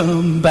can't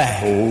come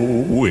back.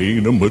 Oh,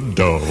 ain't I'm a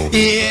dog.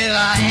 Yeah,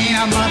 I ain't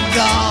I'm a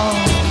dog.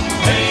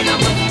 Ain't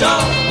I'm a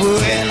dog.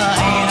 Well, I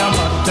ain't I'm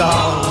a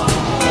dog.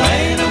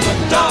 Ain't I'm a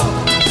dog.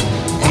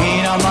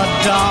 Ain't I'm a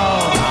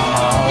dog.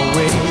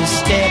 Always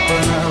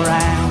stepping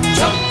around.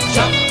 Chuck,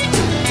 chuck.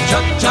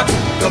 Chuck, chuck,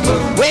 kaboo.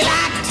 Well,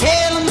 I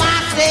tell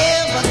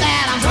myself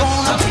that I'm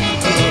gonna be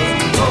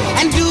good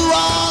and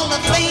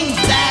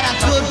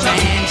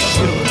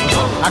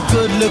a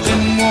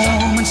good-looking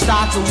woman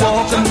starts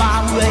walking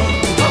my way,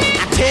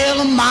 I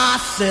tell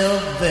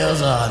myself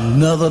there's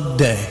another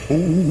day.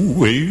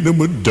 Oh, ain't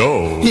I'm a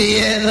dog.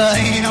 Yes,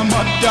 ain't I'm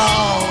a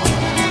dog.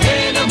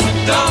 Ain't I'm a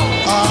dog.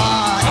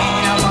 Oh,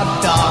 ain't I'm a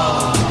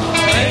dog.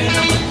 Ain't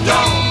I'm a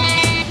dog.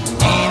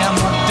 Ain't I'm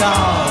a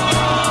dog.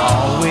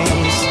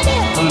 Always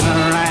stepping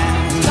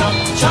around. Chop,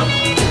 chop,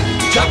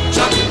 chop,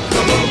 chop,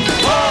 kaboom.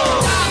 Oh!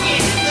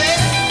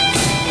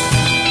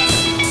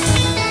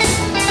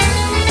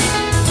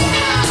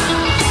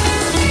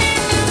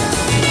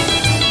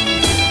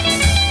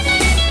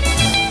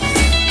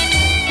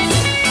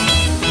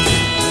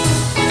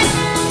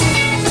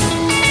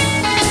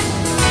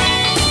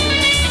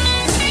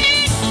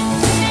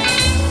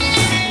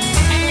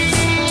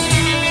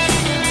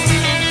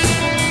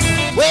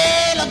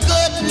 Well, a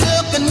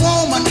good-looking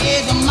woman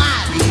is a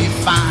mighty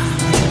fine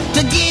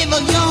to give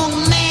a young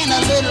man a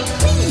little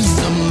peace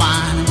of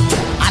mind.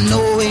 I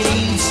know it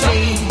ain't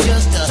safe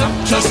just to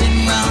kiss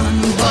and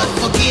run, but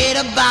forget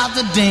about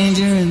the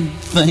danger and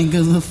think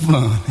of the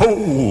fun.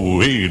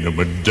 Oh, ain't I'm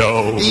a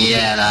dog.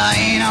 Yeah, I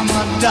ain't I'm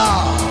a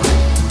dog.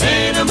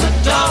 Ain't I'm a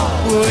dog.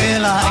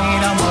 Well, I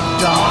ain't I'm a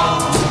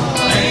dog.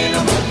 Ain't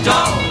I'm a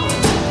dog.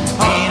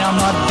 Ain't I'm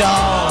a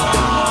dog.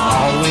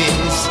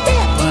 Always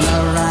stepping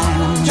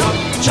around. Chop,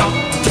 chop,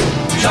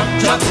 chop,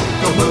 chop,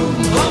 kaboom.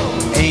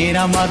 Oh! Ain't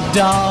I'm a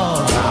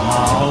dog. I'm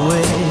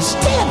always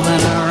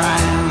stepping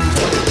around.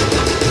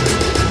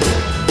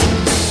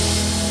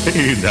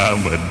 Ain't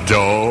I'm a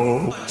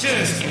dog.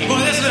 Cheers. Well,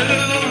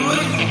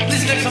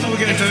 this next song we're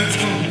going to do, it's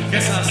called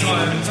Guess That's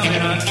Right. Some of you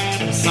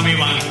know, some of you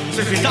won't.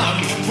 So if you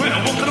don't,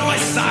 well, what can I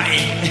say?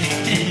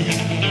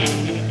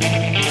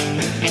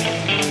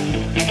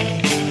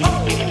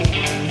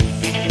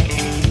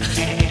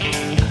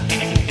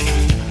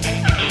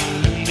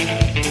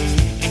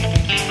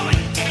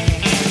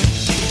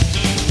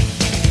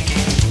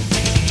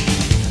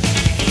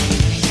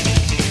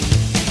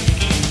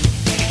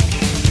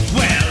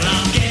 Well,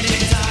 I'm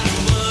getting tired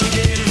of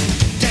working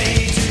day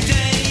to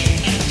day,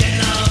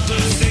 getting up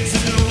at 6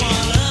 and doing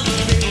what other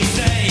people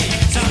say.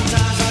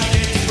 Sometimes I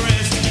get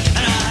depressed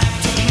and I have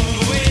to move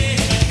away,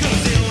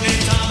 'cause the only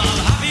time I'm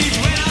happy is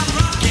when I'm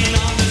rocking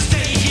on the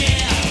stage.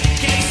 Yeah,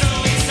 get so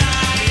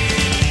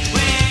excited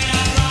when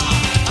I rock.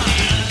 I'm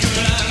like a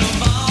little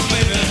bomb,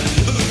 baby.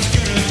 Who's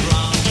gonna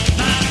rock?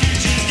 My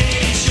future's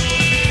getting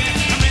shorter, baby.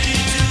 I'm ready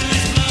to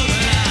explode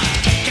now.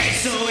 Get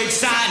so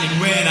excited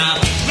when I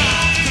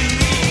rock and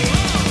roll.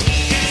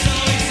 Get so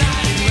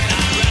excited when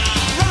I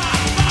rock,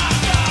 rock, rock,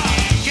 rock.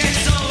 Get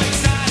so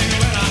excited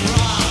when I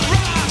rock,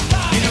 rock,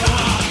 rock. You know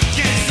what?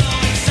 Get so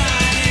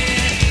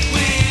excited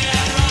when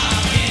I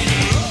rock and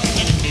roll.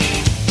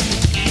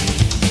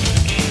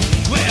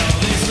 Well,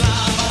 this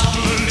life I'm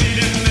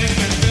leading makes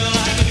me feel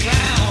like a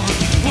clown.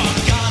 Well,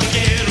 gotta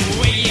get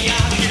away,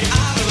 gotta get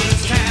out of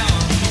this town.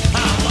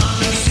 I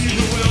wanna see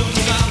the world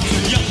 'cause I'm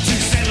too young to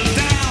settle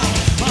down.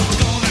 I'm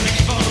gonna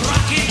keep on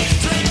rocking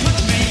till they put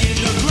me in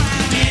the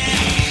ground. Yeah,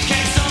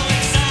 get so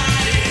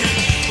excited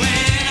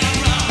when I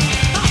rock.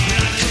 I'm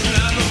like a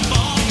little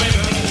bomb,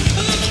 baby.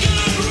 Who's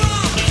gonna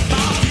rock?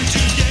 My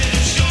future's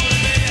getting shorter,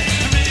 baby.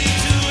 I'm ready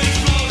to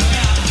explode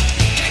now.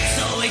 Get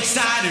so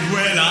excited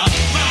when I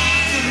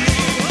rock and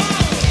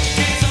roll.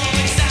 Get so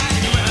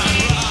excited when I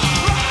rock,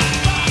 rock,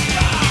 rock,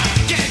 rock.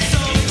 Get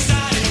so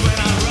excited when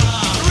I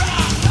rock,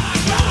 rock, rock,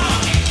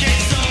 rock. Get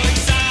so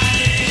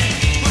excited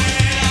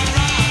when I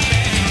rock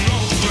and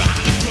roll,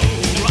 rock and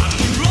roll, rock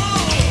and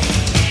roll.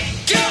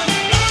 Come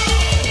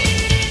on!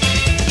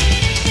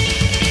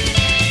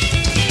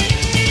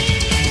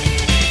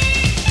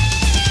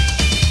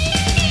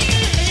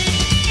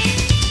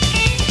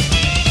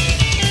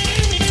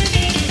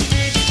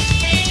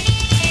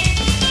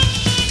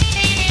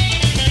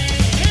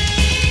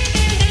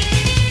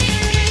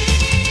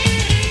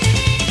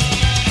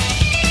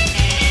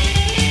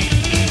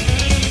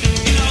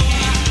 You know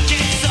I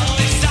get so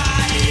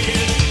excited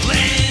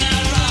when I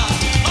rock.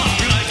 I'm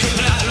like a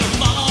little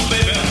bomb,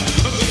 baby.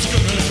 Who's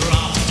gonna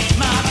drop?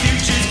 My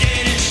future's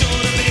getting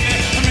shorter, baby.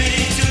 I'm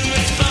ready to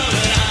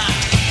explode. I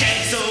get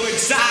so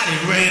excited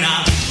when I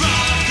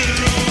rock and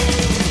roll.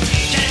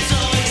 Get so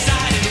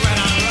excited when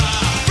I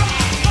rock,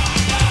 rock, rock,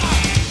 rock.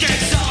 Get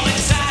so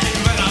excited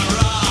when I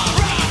rock,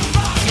 rock,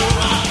 rock,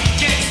 rock.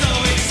 Get so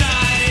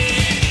excited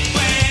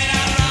when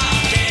I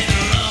rock and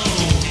roll.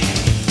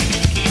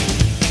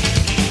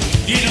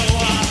 You know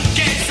I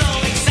get so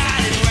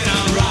excited when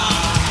I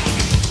rock.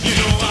 You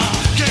know I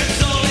get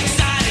so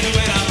excited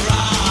when I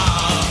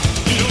rock.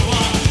 You know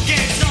I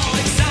get so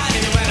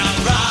excited when I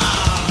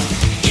rock.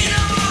 You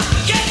know I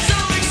get so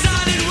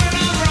excited when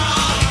I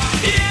rock.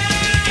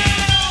 Yeah,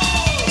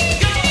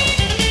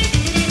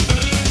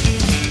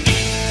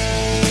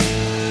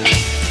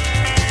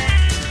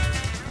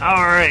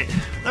 All right,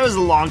 that was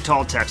the Long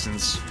Tall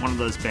Texans, one of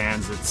those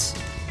bands that's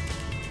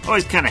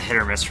always kind of hit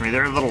or miss for me. A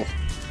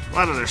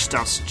lot of their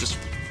stuff's just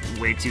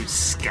way too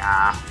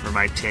ska for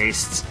my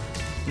tastes.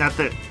 Not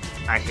that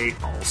I hate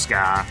all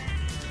ska.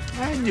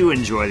 I do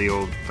enjoy the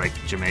old, like,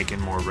 Jamaican,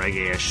 more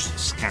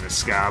reggae-ish kind of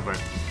ska, but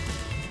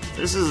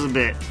this is a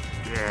bit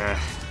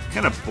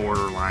kind of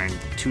borderline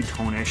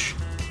two-tone-ish.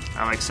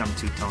 I like some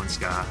two-tone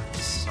ska,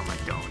 some I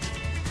don't.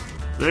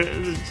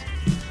 The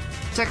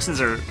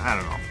Texans are, I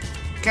don't know,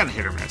 kind of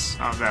hit or miss.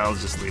 I'll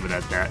just leave it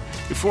at that.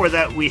 Before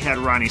that, we had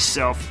Ronnie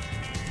Self,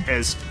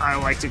 as I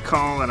like to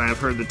call, and I've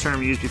heard the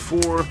term used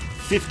before,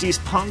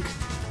 50s punk.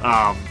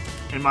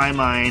 In my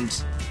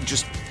mind,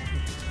 just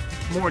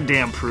more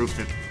damn proof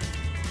that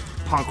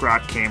punk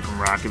rock came from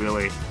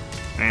rockabilly.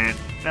 And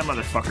that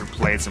motherfucker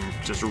played some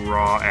just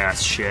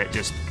raw-ass shit,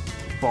 just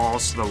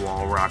balls to the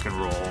wall rock and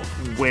roll,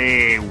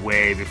 way,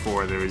 way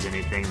before there was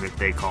anything that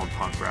they called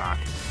punk rock.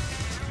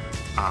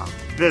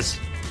 This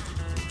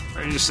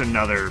is just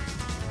another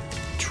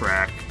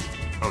track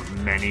of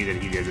many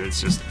that he did that's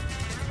just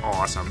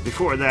awesome.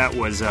 Before that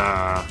was,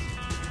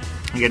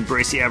 again,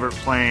 Bracy Everett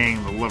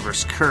playing The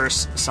Lover's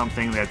Curse,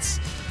 something that's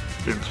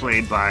been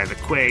played by The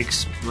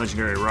Quakes,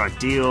 Legendary Raw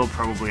Deal,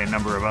 probably a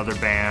number of other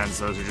bands.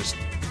 Those are just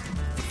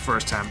the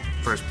first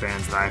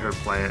bands that I heard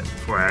play it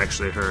before I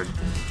actually heard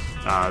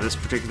this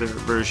particular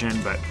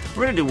version. But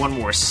we're going to do one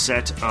more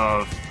set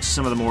of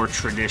some of the more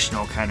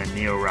traditional kind of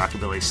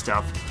neo-rockabilly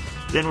stuff.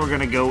 Then we're going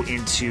to go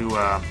into,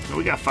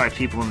 we got 5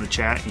 people in the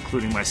chat,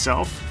 including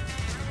myself.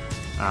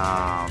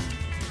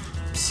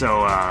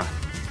 So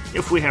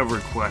if we have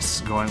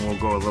requests going, we'll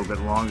go a little bit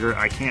longer.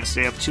 I can't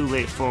stay up too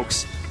late,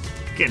 folks.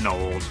 Getting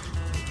old.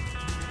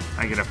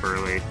 I get up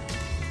early.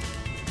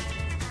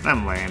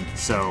 I'm lame,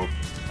 so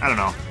I don't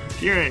know.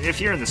 If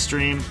you're in the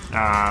stream,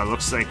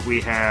 looks like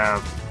we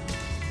have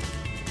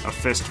a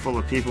fistful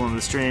of people in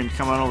the stream.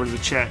 Come on over to the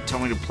chat. Tell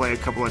me to play a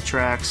couple of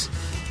tracks.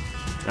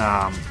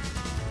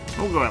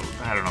 We'll go at,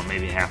 I don't know,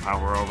 maybe a half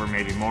hour over,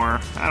 maybe more.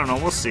 I don't know.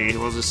 We'll see.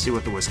 We'll just see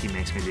what the whiskey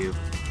makes me do.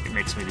 It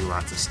makes me do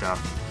lots of stuff.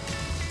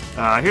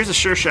 Here's the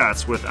Sure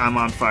Shots with I'm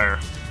on Fire.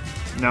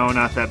 No,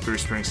 not that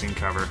Bruce Springsteen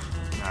cover.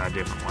 A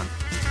different one.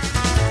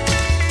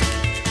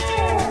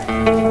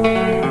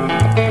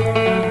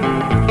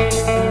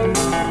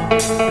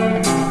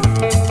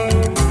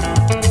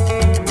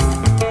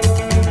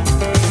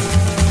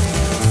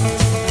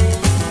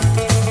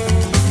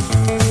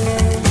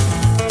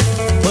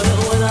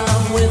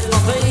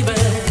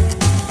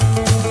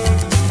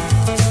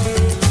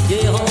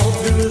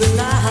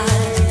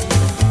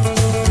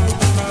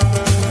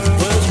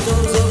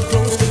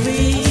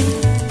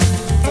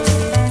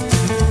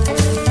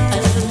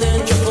 And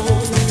then you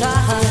hold me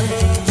tight.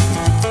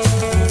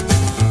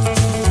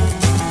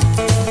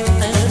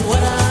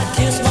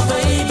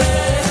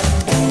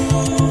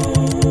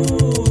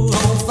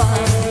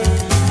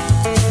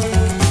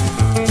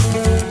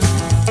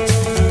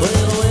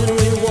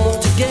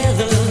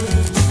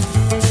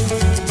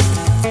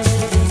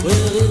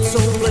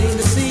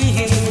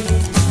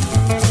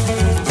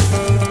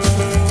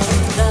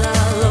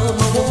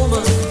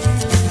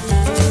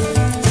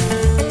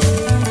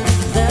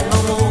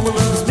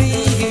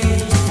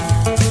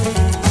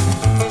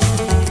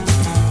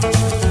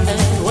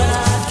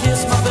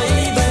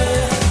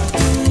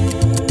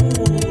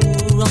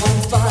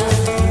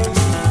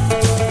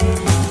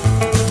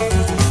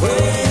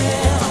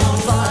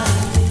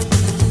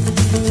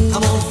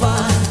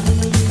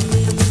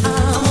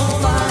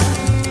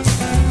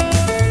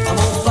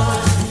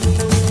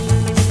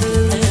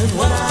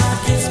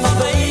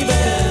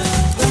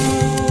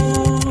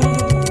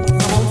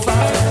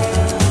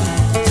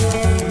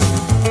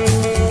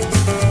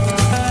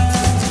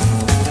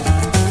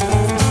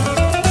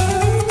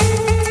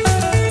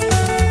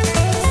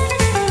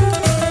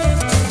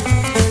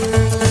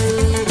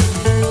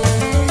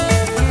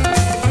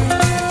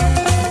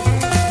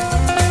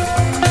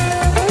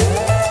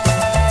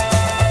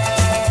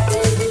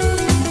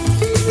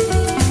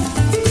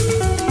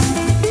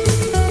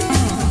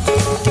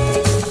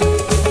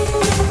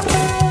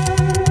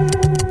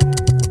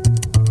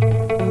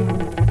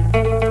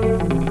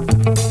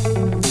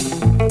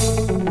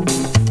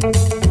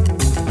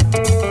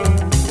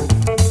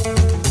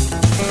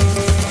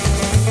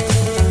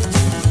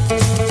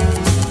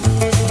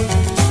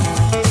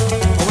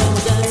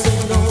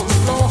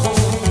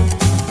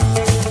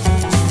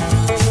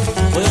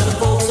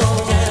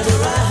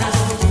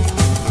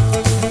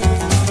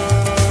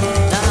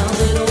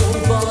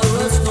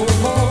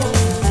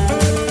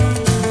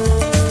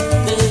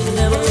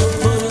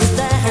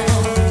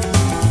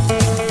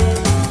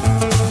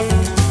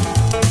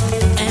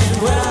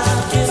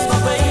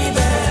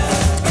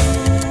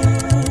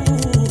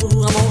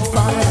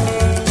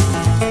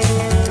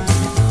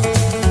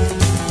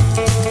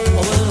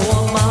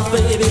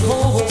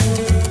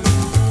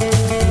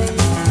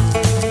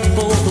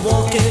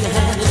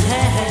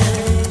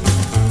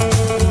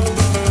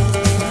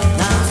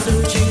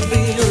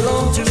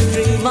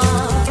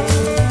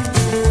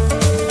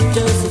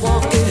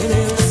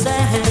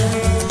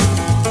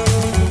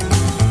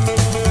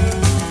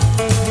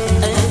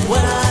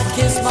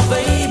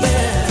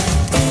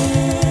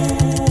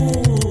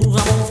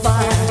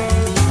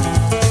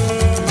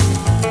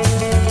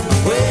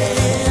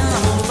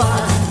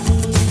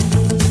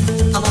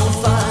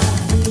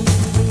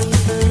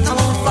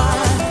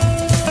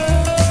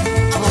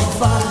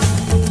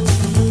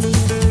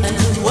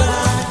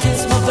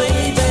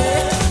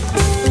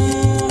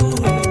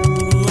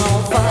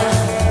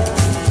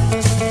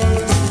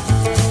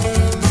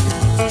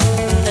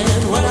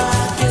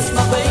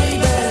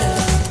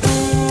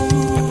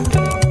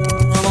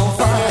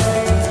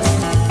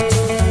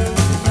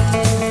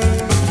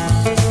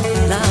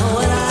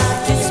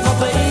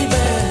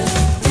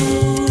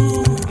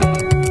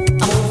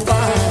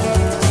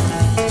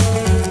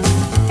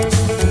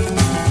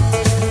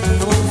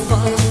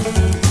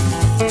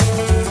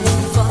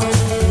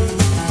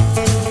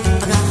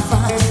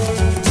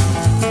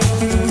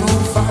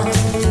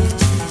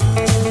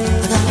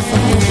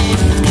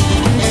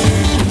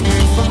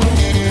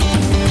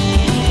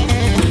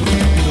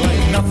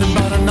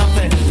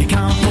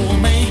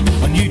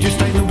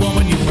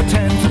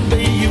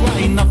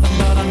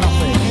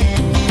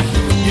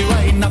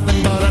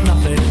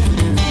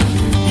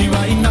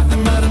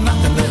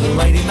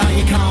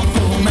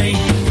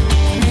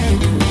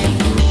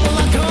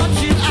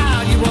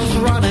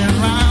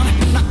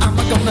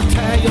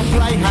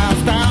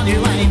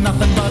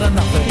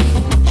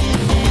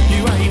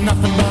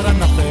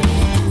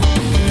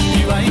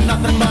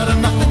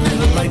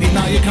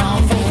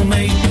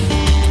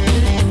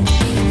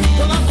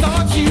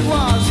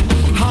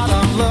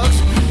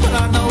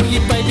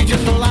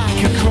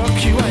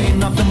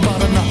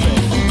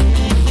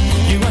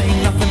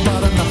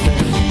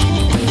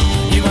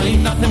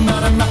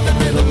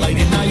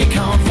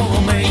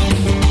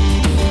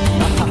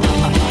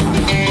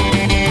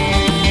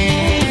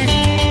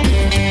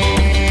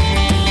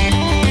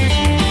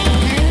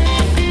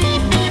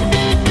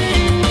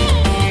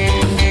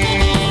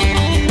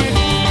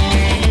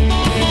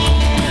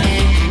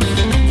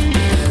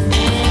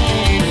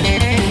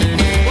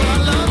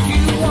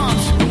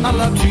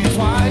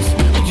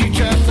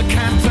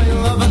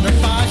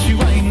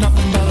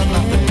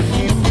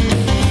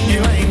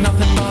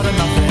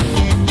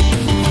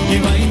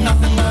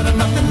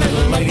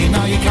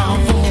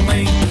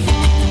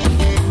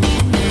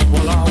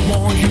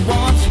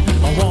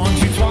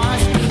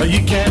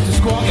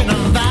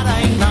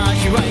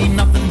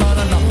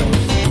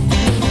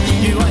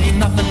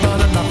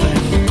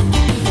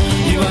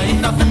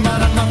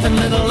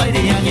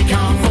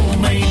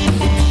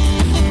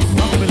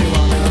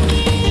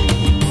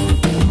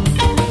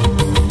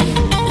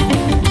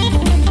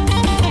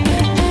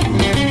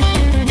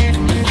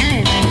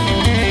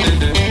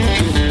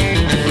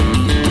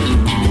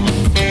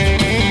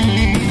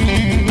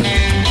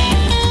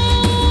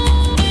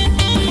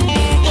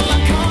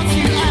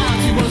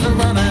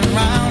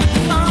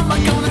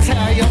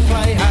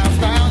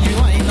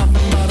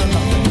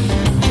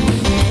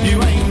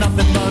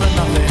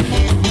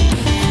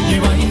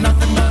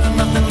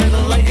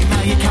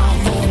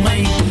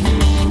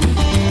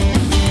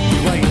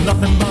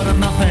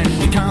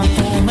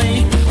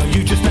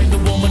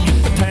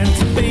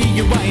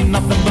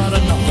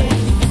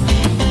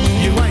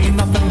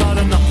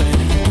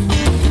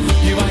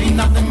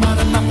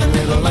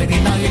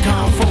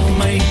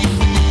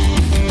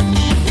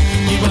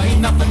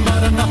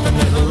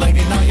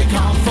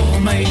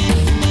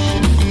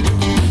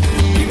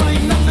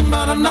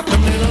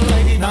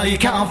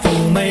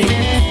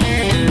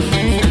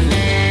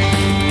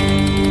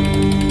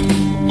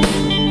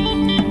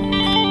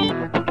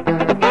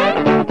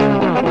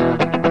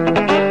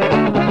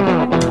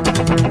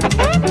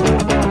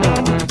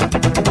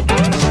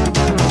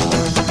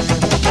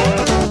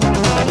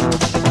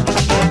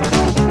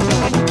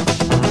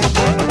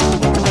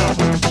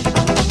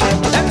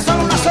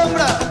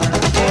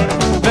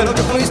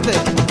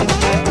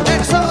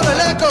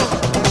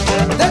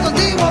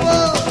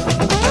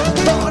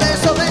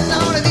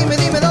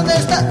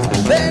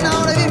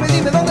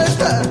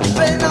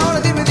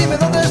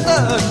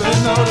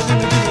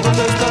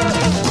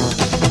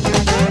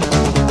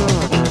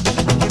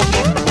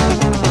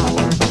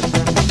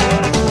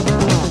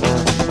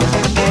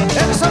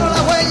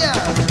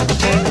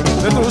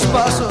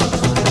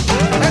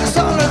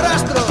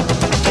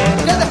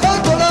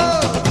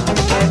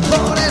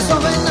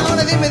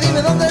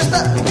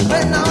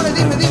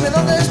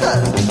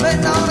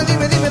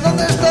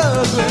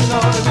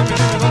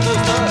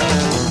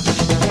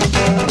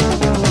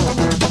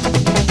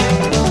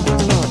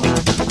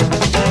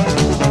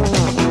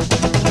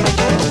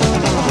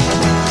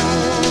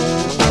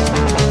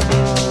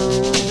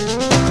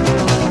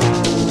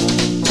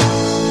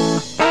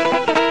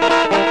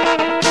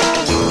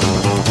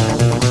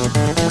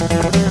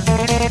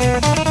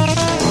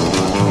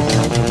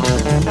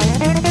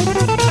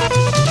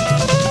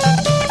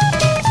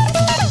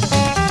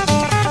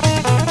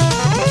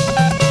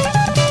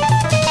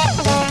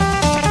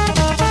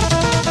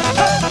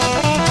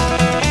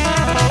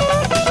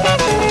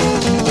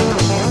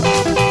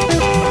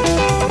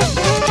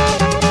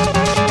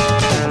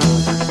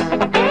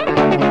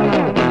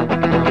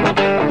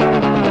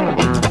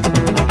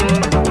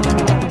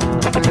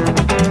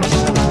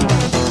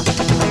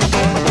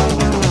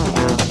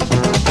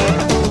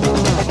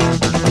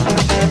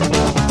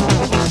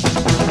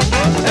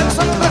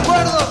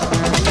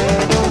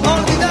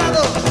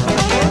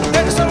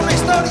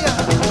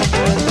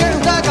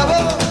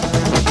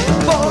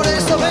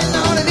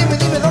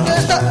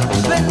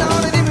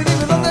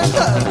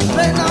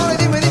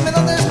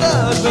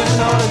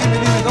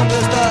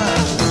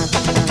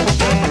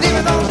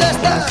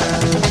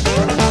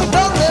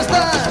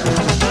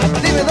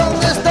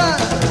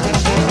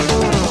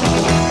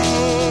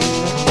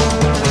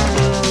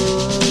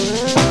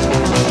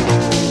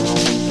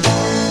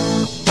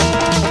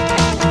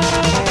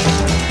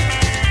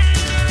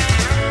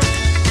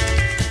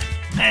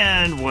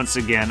 once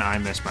again, I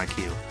missed my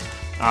cue.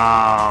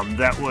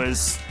 That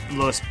was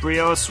Los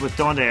Brios with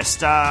Donde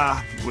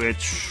Está,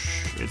 which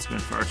it's been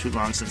far too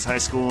long since high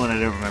school, and I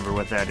don't remember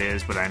what that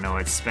is, but I know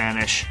it's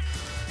Spanish.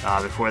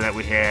 Before that,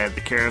 we had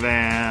the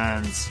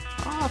Caravans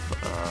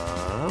off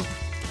of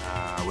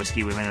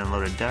Whiskey, Women, and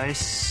Loaded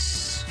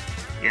Dice.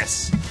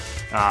 Yes.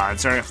 And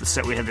starting off the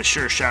set, we had the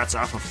Sure Shots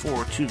off of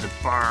 4 to the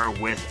Bar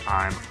with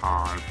I'm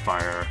on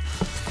Fire.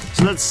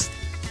 So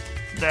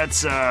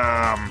that's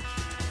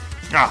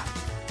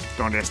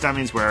Donde Está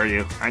means where are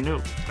you? I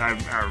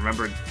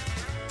remembered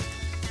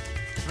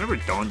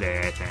Donde,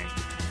 I think.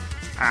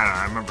 I don't know,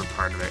 I remember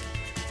part of it.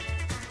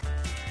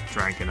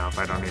 Drank enough,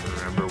 I don't even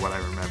remember what I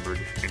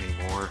remembered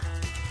anymore.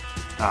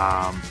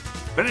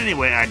 But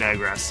anyway, I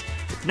digress.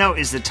 Now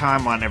is the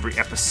time on every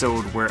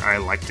episode where I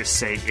like to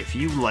say, if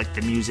you like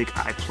the music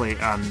I play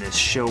on this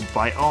show,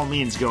 by all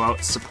means go out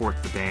and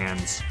support the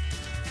bands.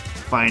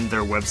 Find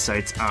their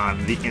websites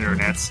on the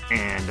internets,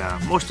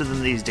 and most of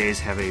them these days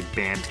have a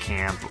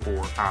Bandcamp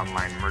or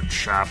online merch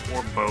shop,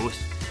 or both.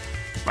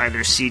 Buy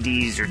their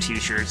CDs or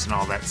t-shirts and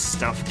all that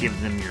stuff, give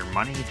them your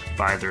money,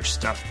 buy their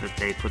stuff that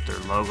they put their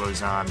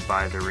logos on,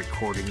 buy their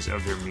recordings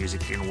of their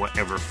music in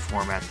whatever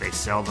format they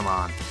sell them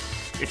on.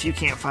 If you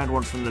can't find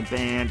one from the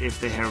band,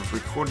 if they have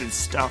recorded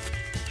stuff,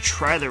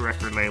 try the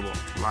record label.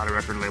 A lot of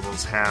record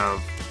labels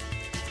have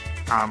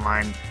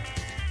online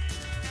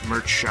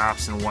merch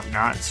shops and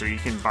whatnot, so you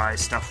can buy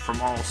stuff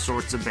from all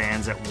sorts of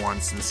bands at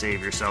once and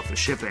save yourself the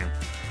shipping.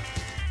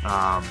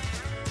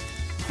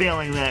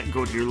 Failing that,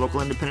 go to your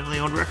local independently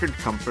owned record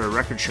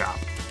shop.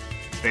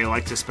 They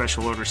like to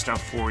special order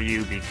stuff for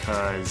you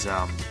because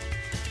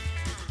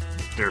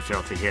they're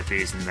filthy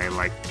hippies and they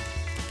like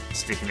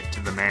sticking it to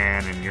the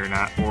man, and you're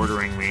not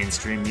ordering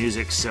mainstream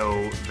music,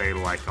 so they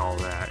like all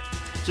that.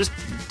 Just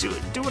do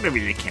whatever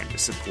you can to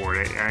support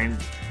it. I mean,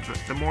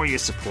 the more you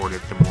support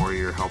it, the more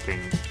you're helping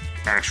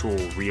actual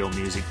real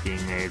music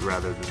being made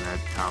rather than that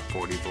top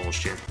 40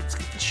 bullshit that's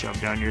getting shoved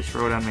down your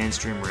throat on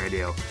mainstream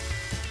radio.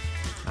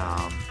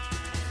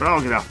 But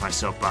I'll get off my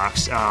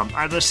soapbox.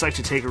 I'd just like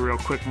to take a real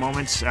quick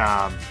moment.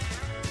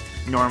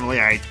 Normally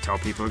I tell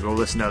people to go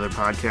listen to other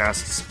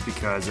podcasts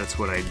because that's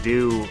what I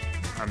do.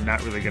 I'm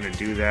not really going to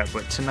do that,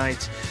 but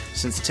tonight,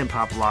 since Tim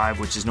Pop Live,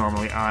 which is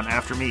normally on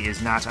after me,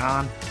 is not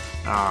on,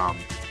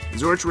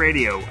 Zorch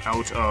Radio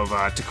out of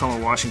Tacoma,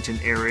 Washington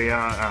area,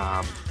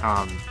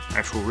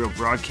 actual real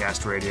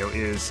broadcast radio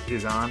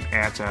is on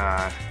at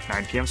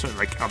 9 p.m., so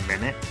like a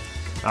minute.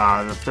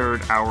 The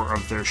third hour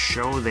of their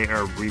show, they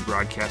are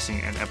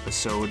rebroadcasting an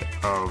episode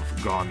of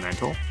Gone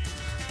Mental.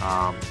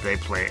 They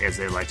play, as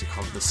they like to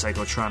call it, the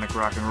psychotronic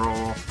rock and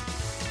roll.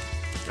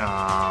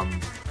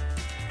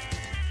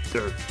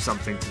 Or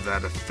something to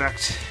that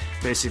effect.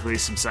 Basically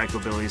some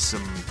psychobilly,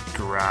 some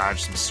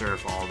garage, some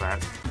surf, all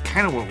that.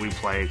 Kind of what we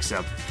play,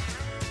 except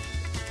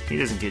he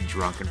doesn't get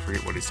drunk and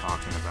forget what he's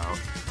talking about.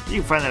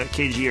 You can find that at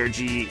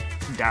kgrg.com,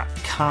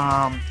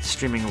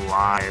 streaming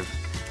live.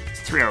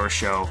 It's a 3-hour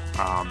show.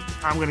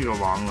 I'm going to go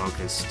long, though,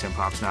 because Tim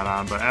Pop's not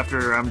on, but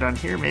after I'm done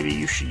here, maybe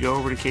you should go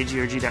over to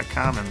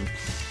kgrg.com and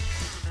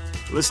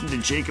listen to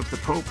Jacob the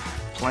Pope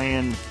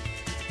playing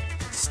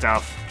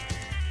stuff.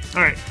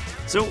 Alright.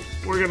 So,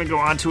 we're going to go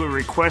on to a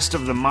request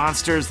of the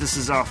Monsters. This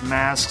is off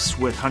Masks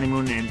with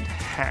Honeymoon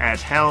at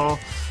Hell.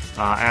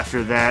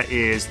 After that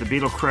is the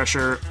Beetle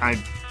Crusher. I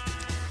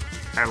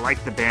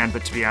like the band,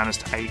 but to be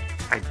honest, I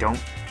don't.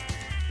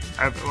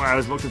 I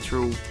was looking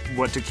through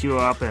what to queue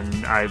up,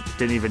 and I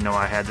didn't even know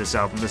I had this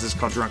album. This is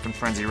called Drunken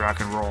Frenzy Rock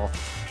and Roll.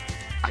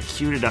 I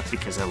queued it up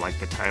because I like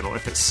the title.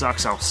 If it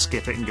sucks, I'll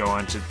skip it and go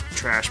on to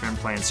Trashman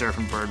playing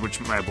Surfing Bird, which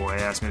my boy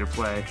asked me to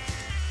play.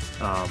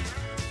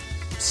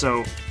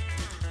 So...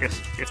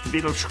 If the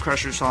Beetle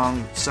Crusher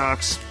song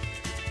sucks,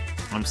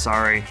 I'm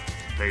sorry.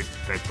 They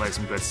play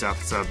some good stuff.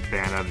 It's a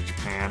band out of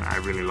Japan. I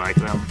really like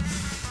them,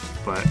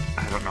 but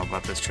I don't know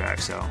about this track,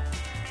 so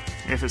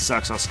if it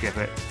sucks, I'll skip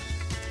it.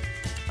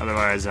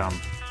 Otherwise, yeah,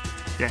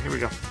 here we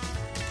go.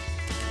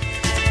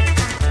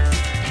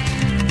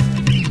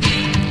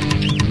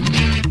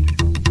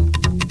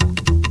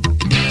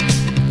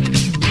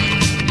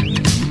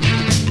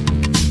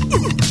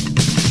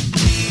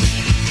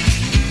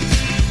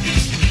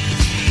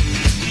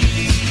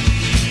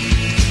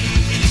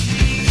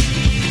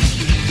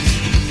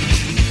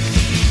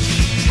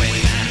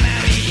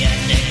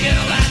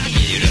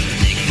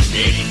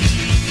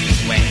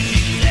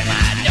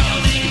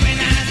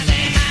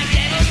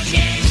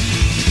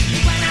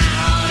 When I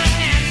hold her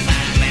hand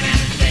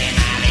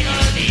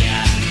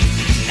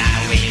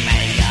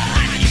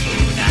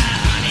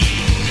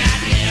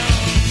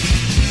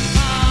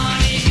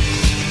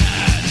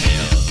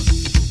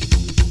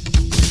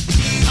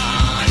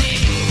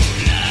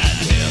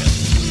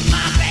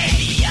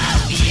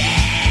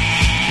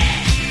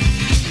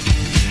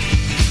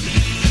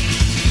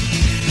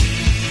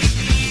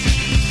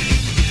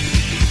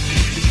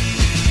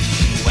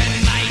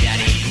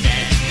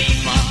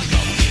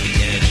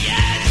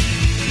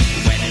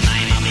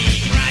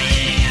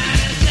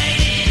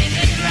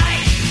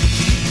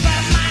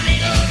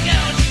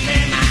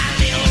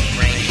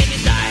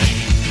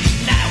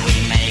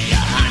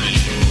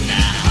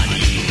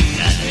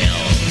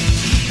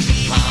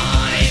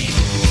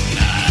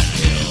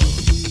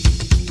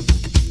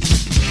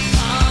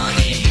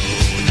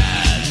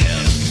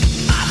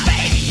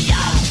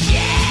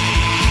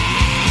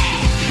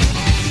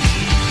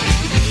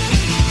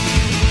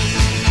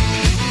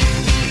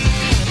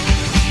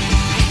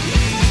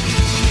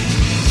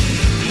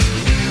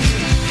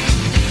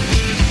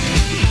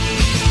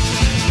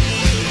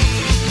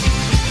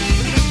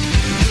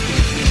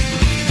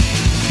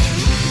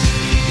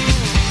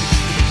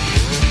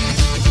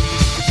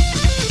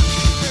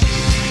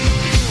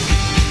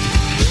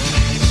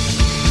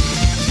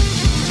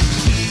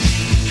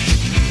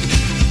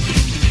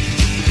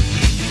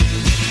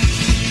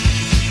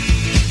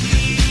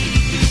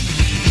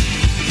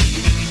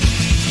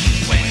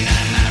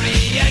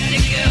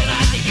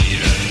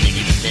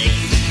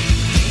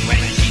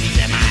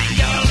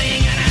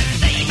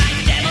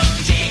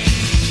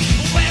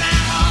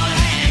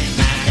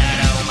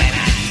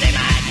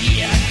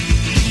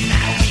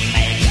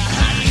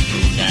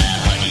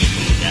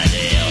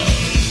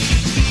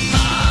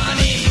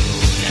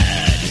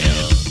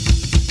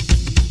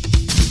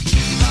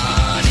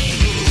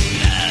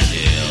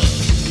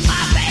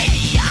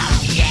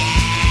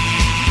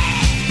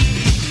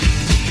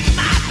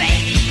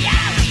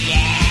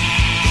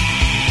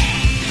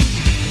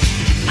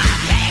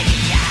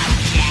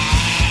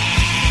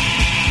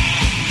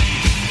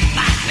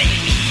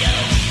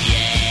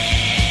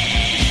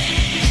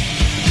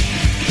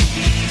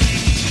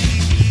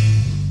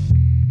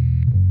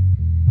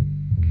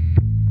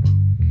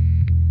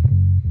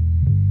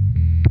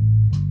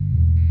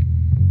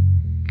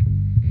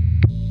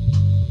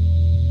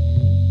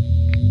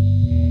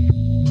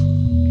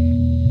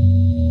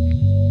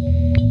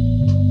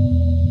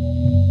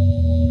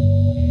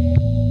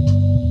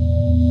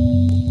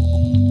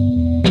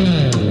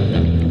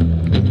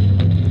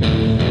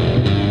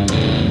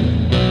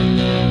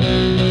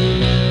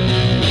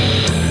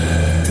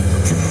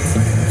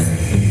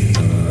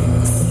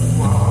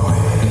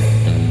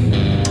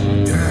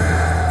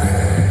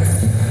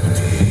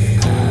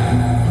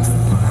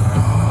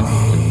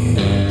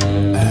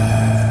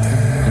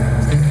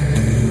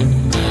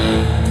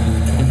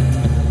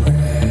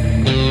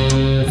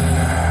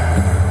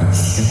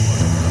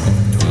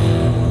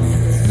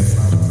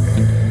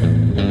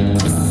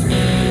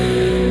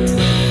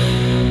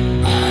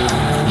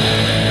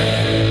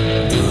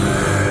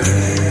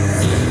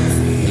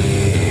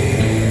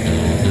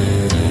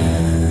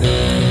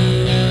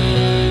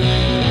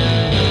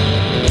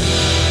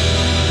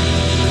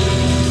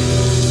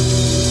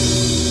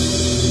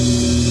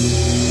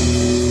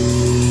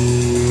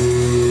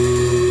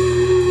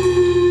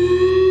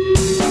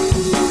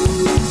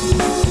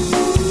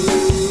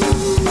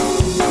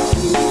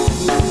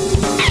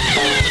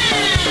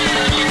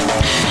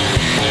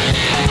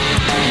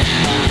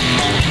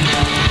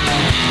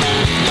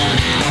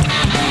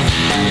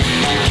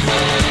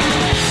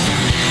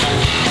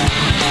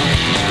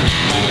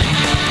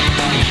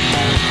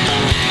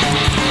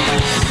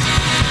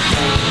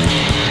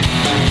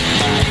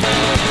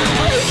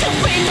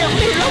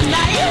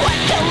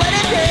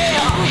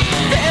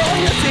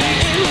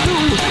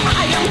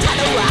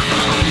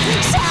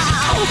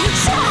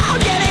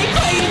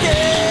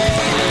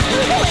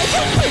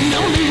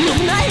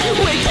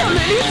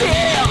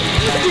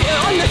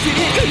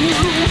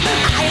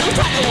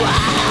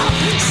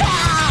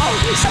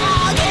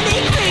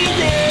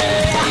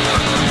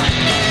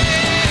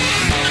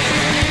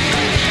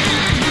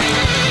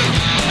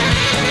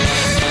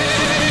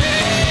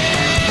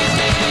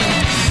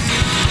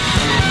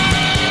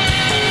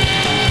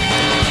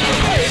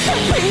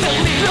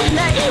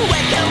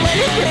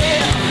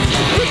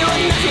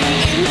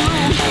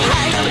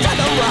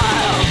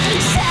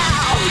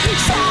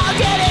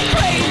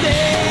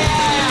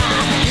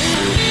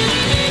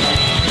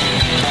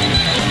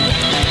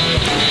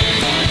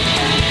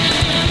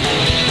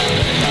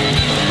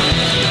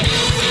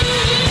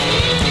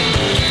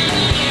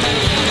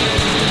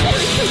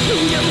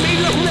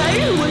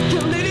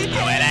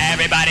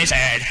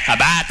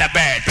about the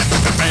bird.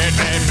 Bird,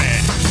 bird,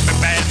 bird. The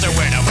bird's a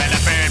winner. Well, a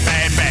bird,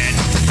 bird, bird.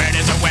 Bird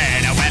is a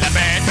winner. Well, a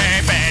bird,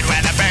 bird, bird.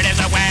 Well, a bird is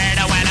a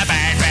winner. Well, a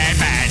bird, bird,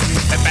 bird.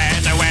 The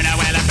bird's a winner.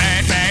 Well, a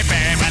bird, bird,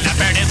 bird. Well, a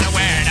bird is a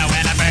winner.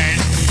 Well, a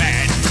bird,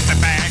 bird. The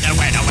bird's a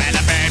winner. Well,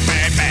 a bird,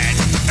 bird, bird.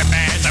 The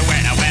bird's a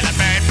winner. Well, a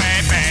bird,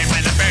 bird, bird.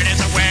 Well, the bird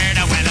is a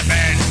winner. Well, a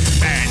bird,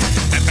 bird.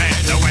 The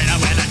bird's a winner.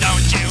 Well,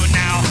 don't you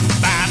know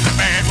about the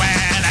bird?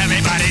 Well,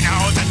 everybody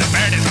knows that the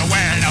bird is a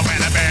winner.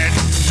 Well, a bird,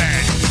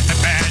 bird. The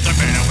bird's a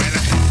winner. Well,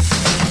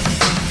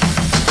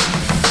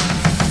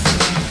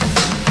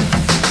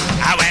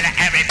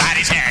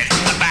 everybody's heard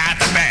about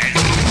the bird.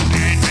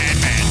 Bird, bird,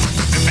 bird.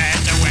 The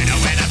bird's a winner.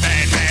 Well, a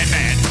bird, bird,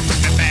 bird.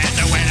 The bird's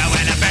a winner.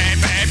 Well, a bird,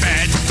 bird,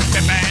 bird.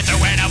 The bird's a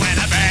winner. Well,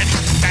 a bird,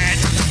 bird.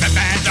 The bird's a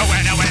winner.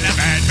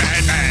 Well, a bird,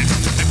 bird, bird.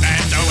 The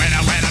bird's a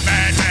winner. Well, a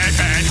bird, bird,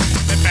 bird. The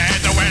bird's a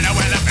winner. Well,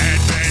 a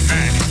bird,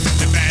 bird, bird.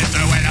 The bird's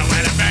a winner.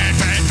 Well, a bird,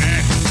 bird,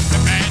 bird. The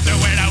bird's a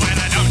winner. Well,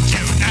 don't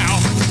you know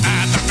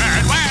about the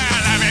bird?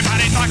 Well,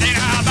 everybody's talking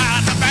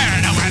about the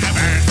bird. Well, a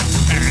bird,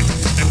 bird.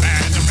 The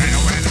bird's a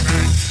winner. Well, a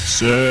bird.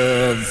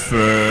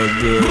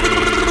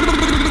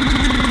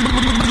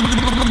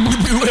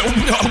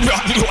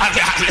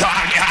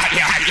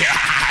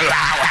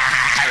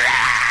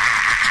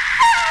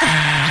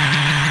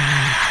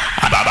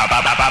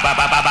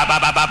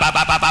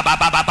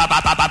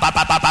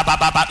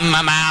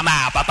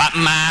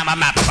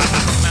 Mama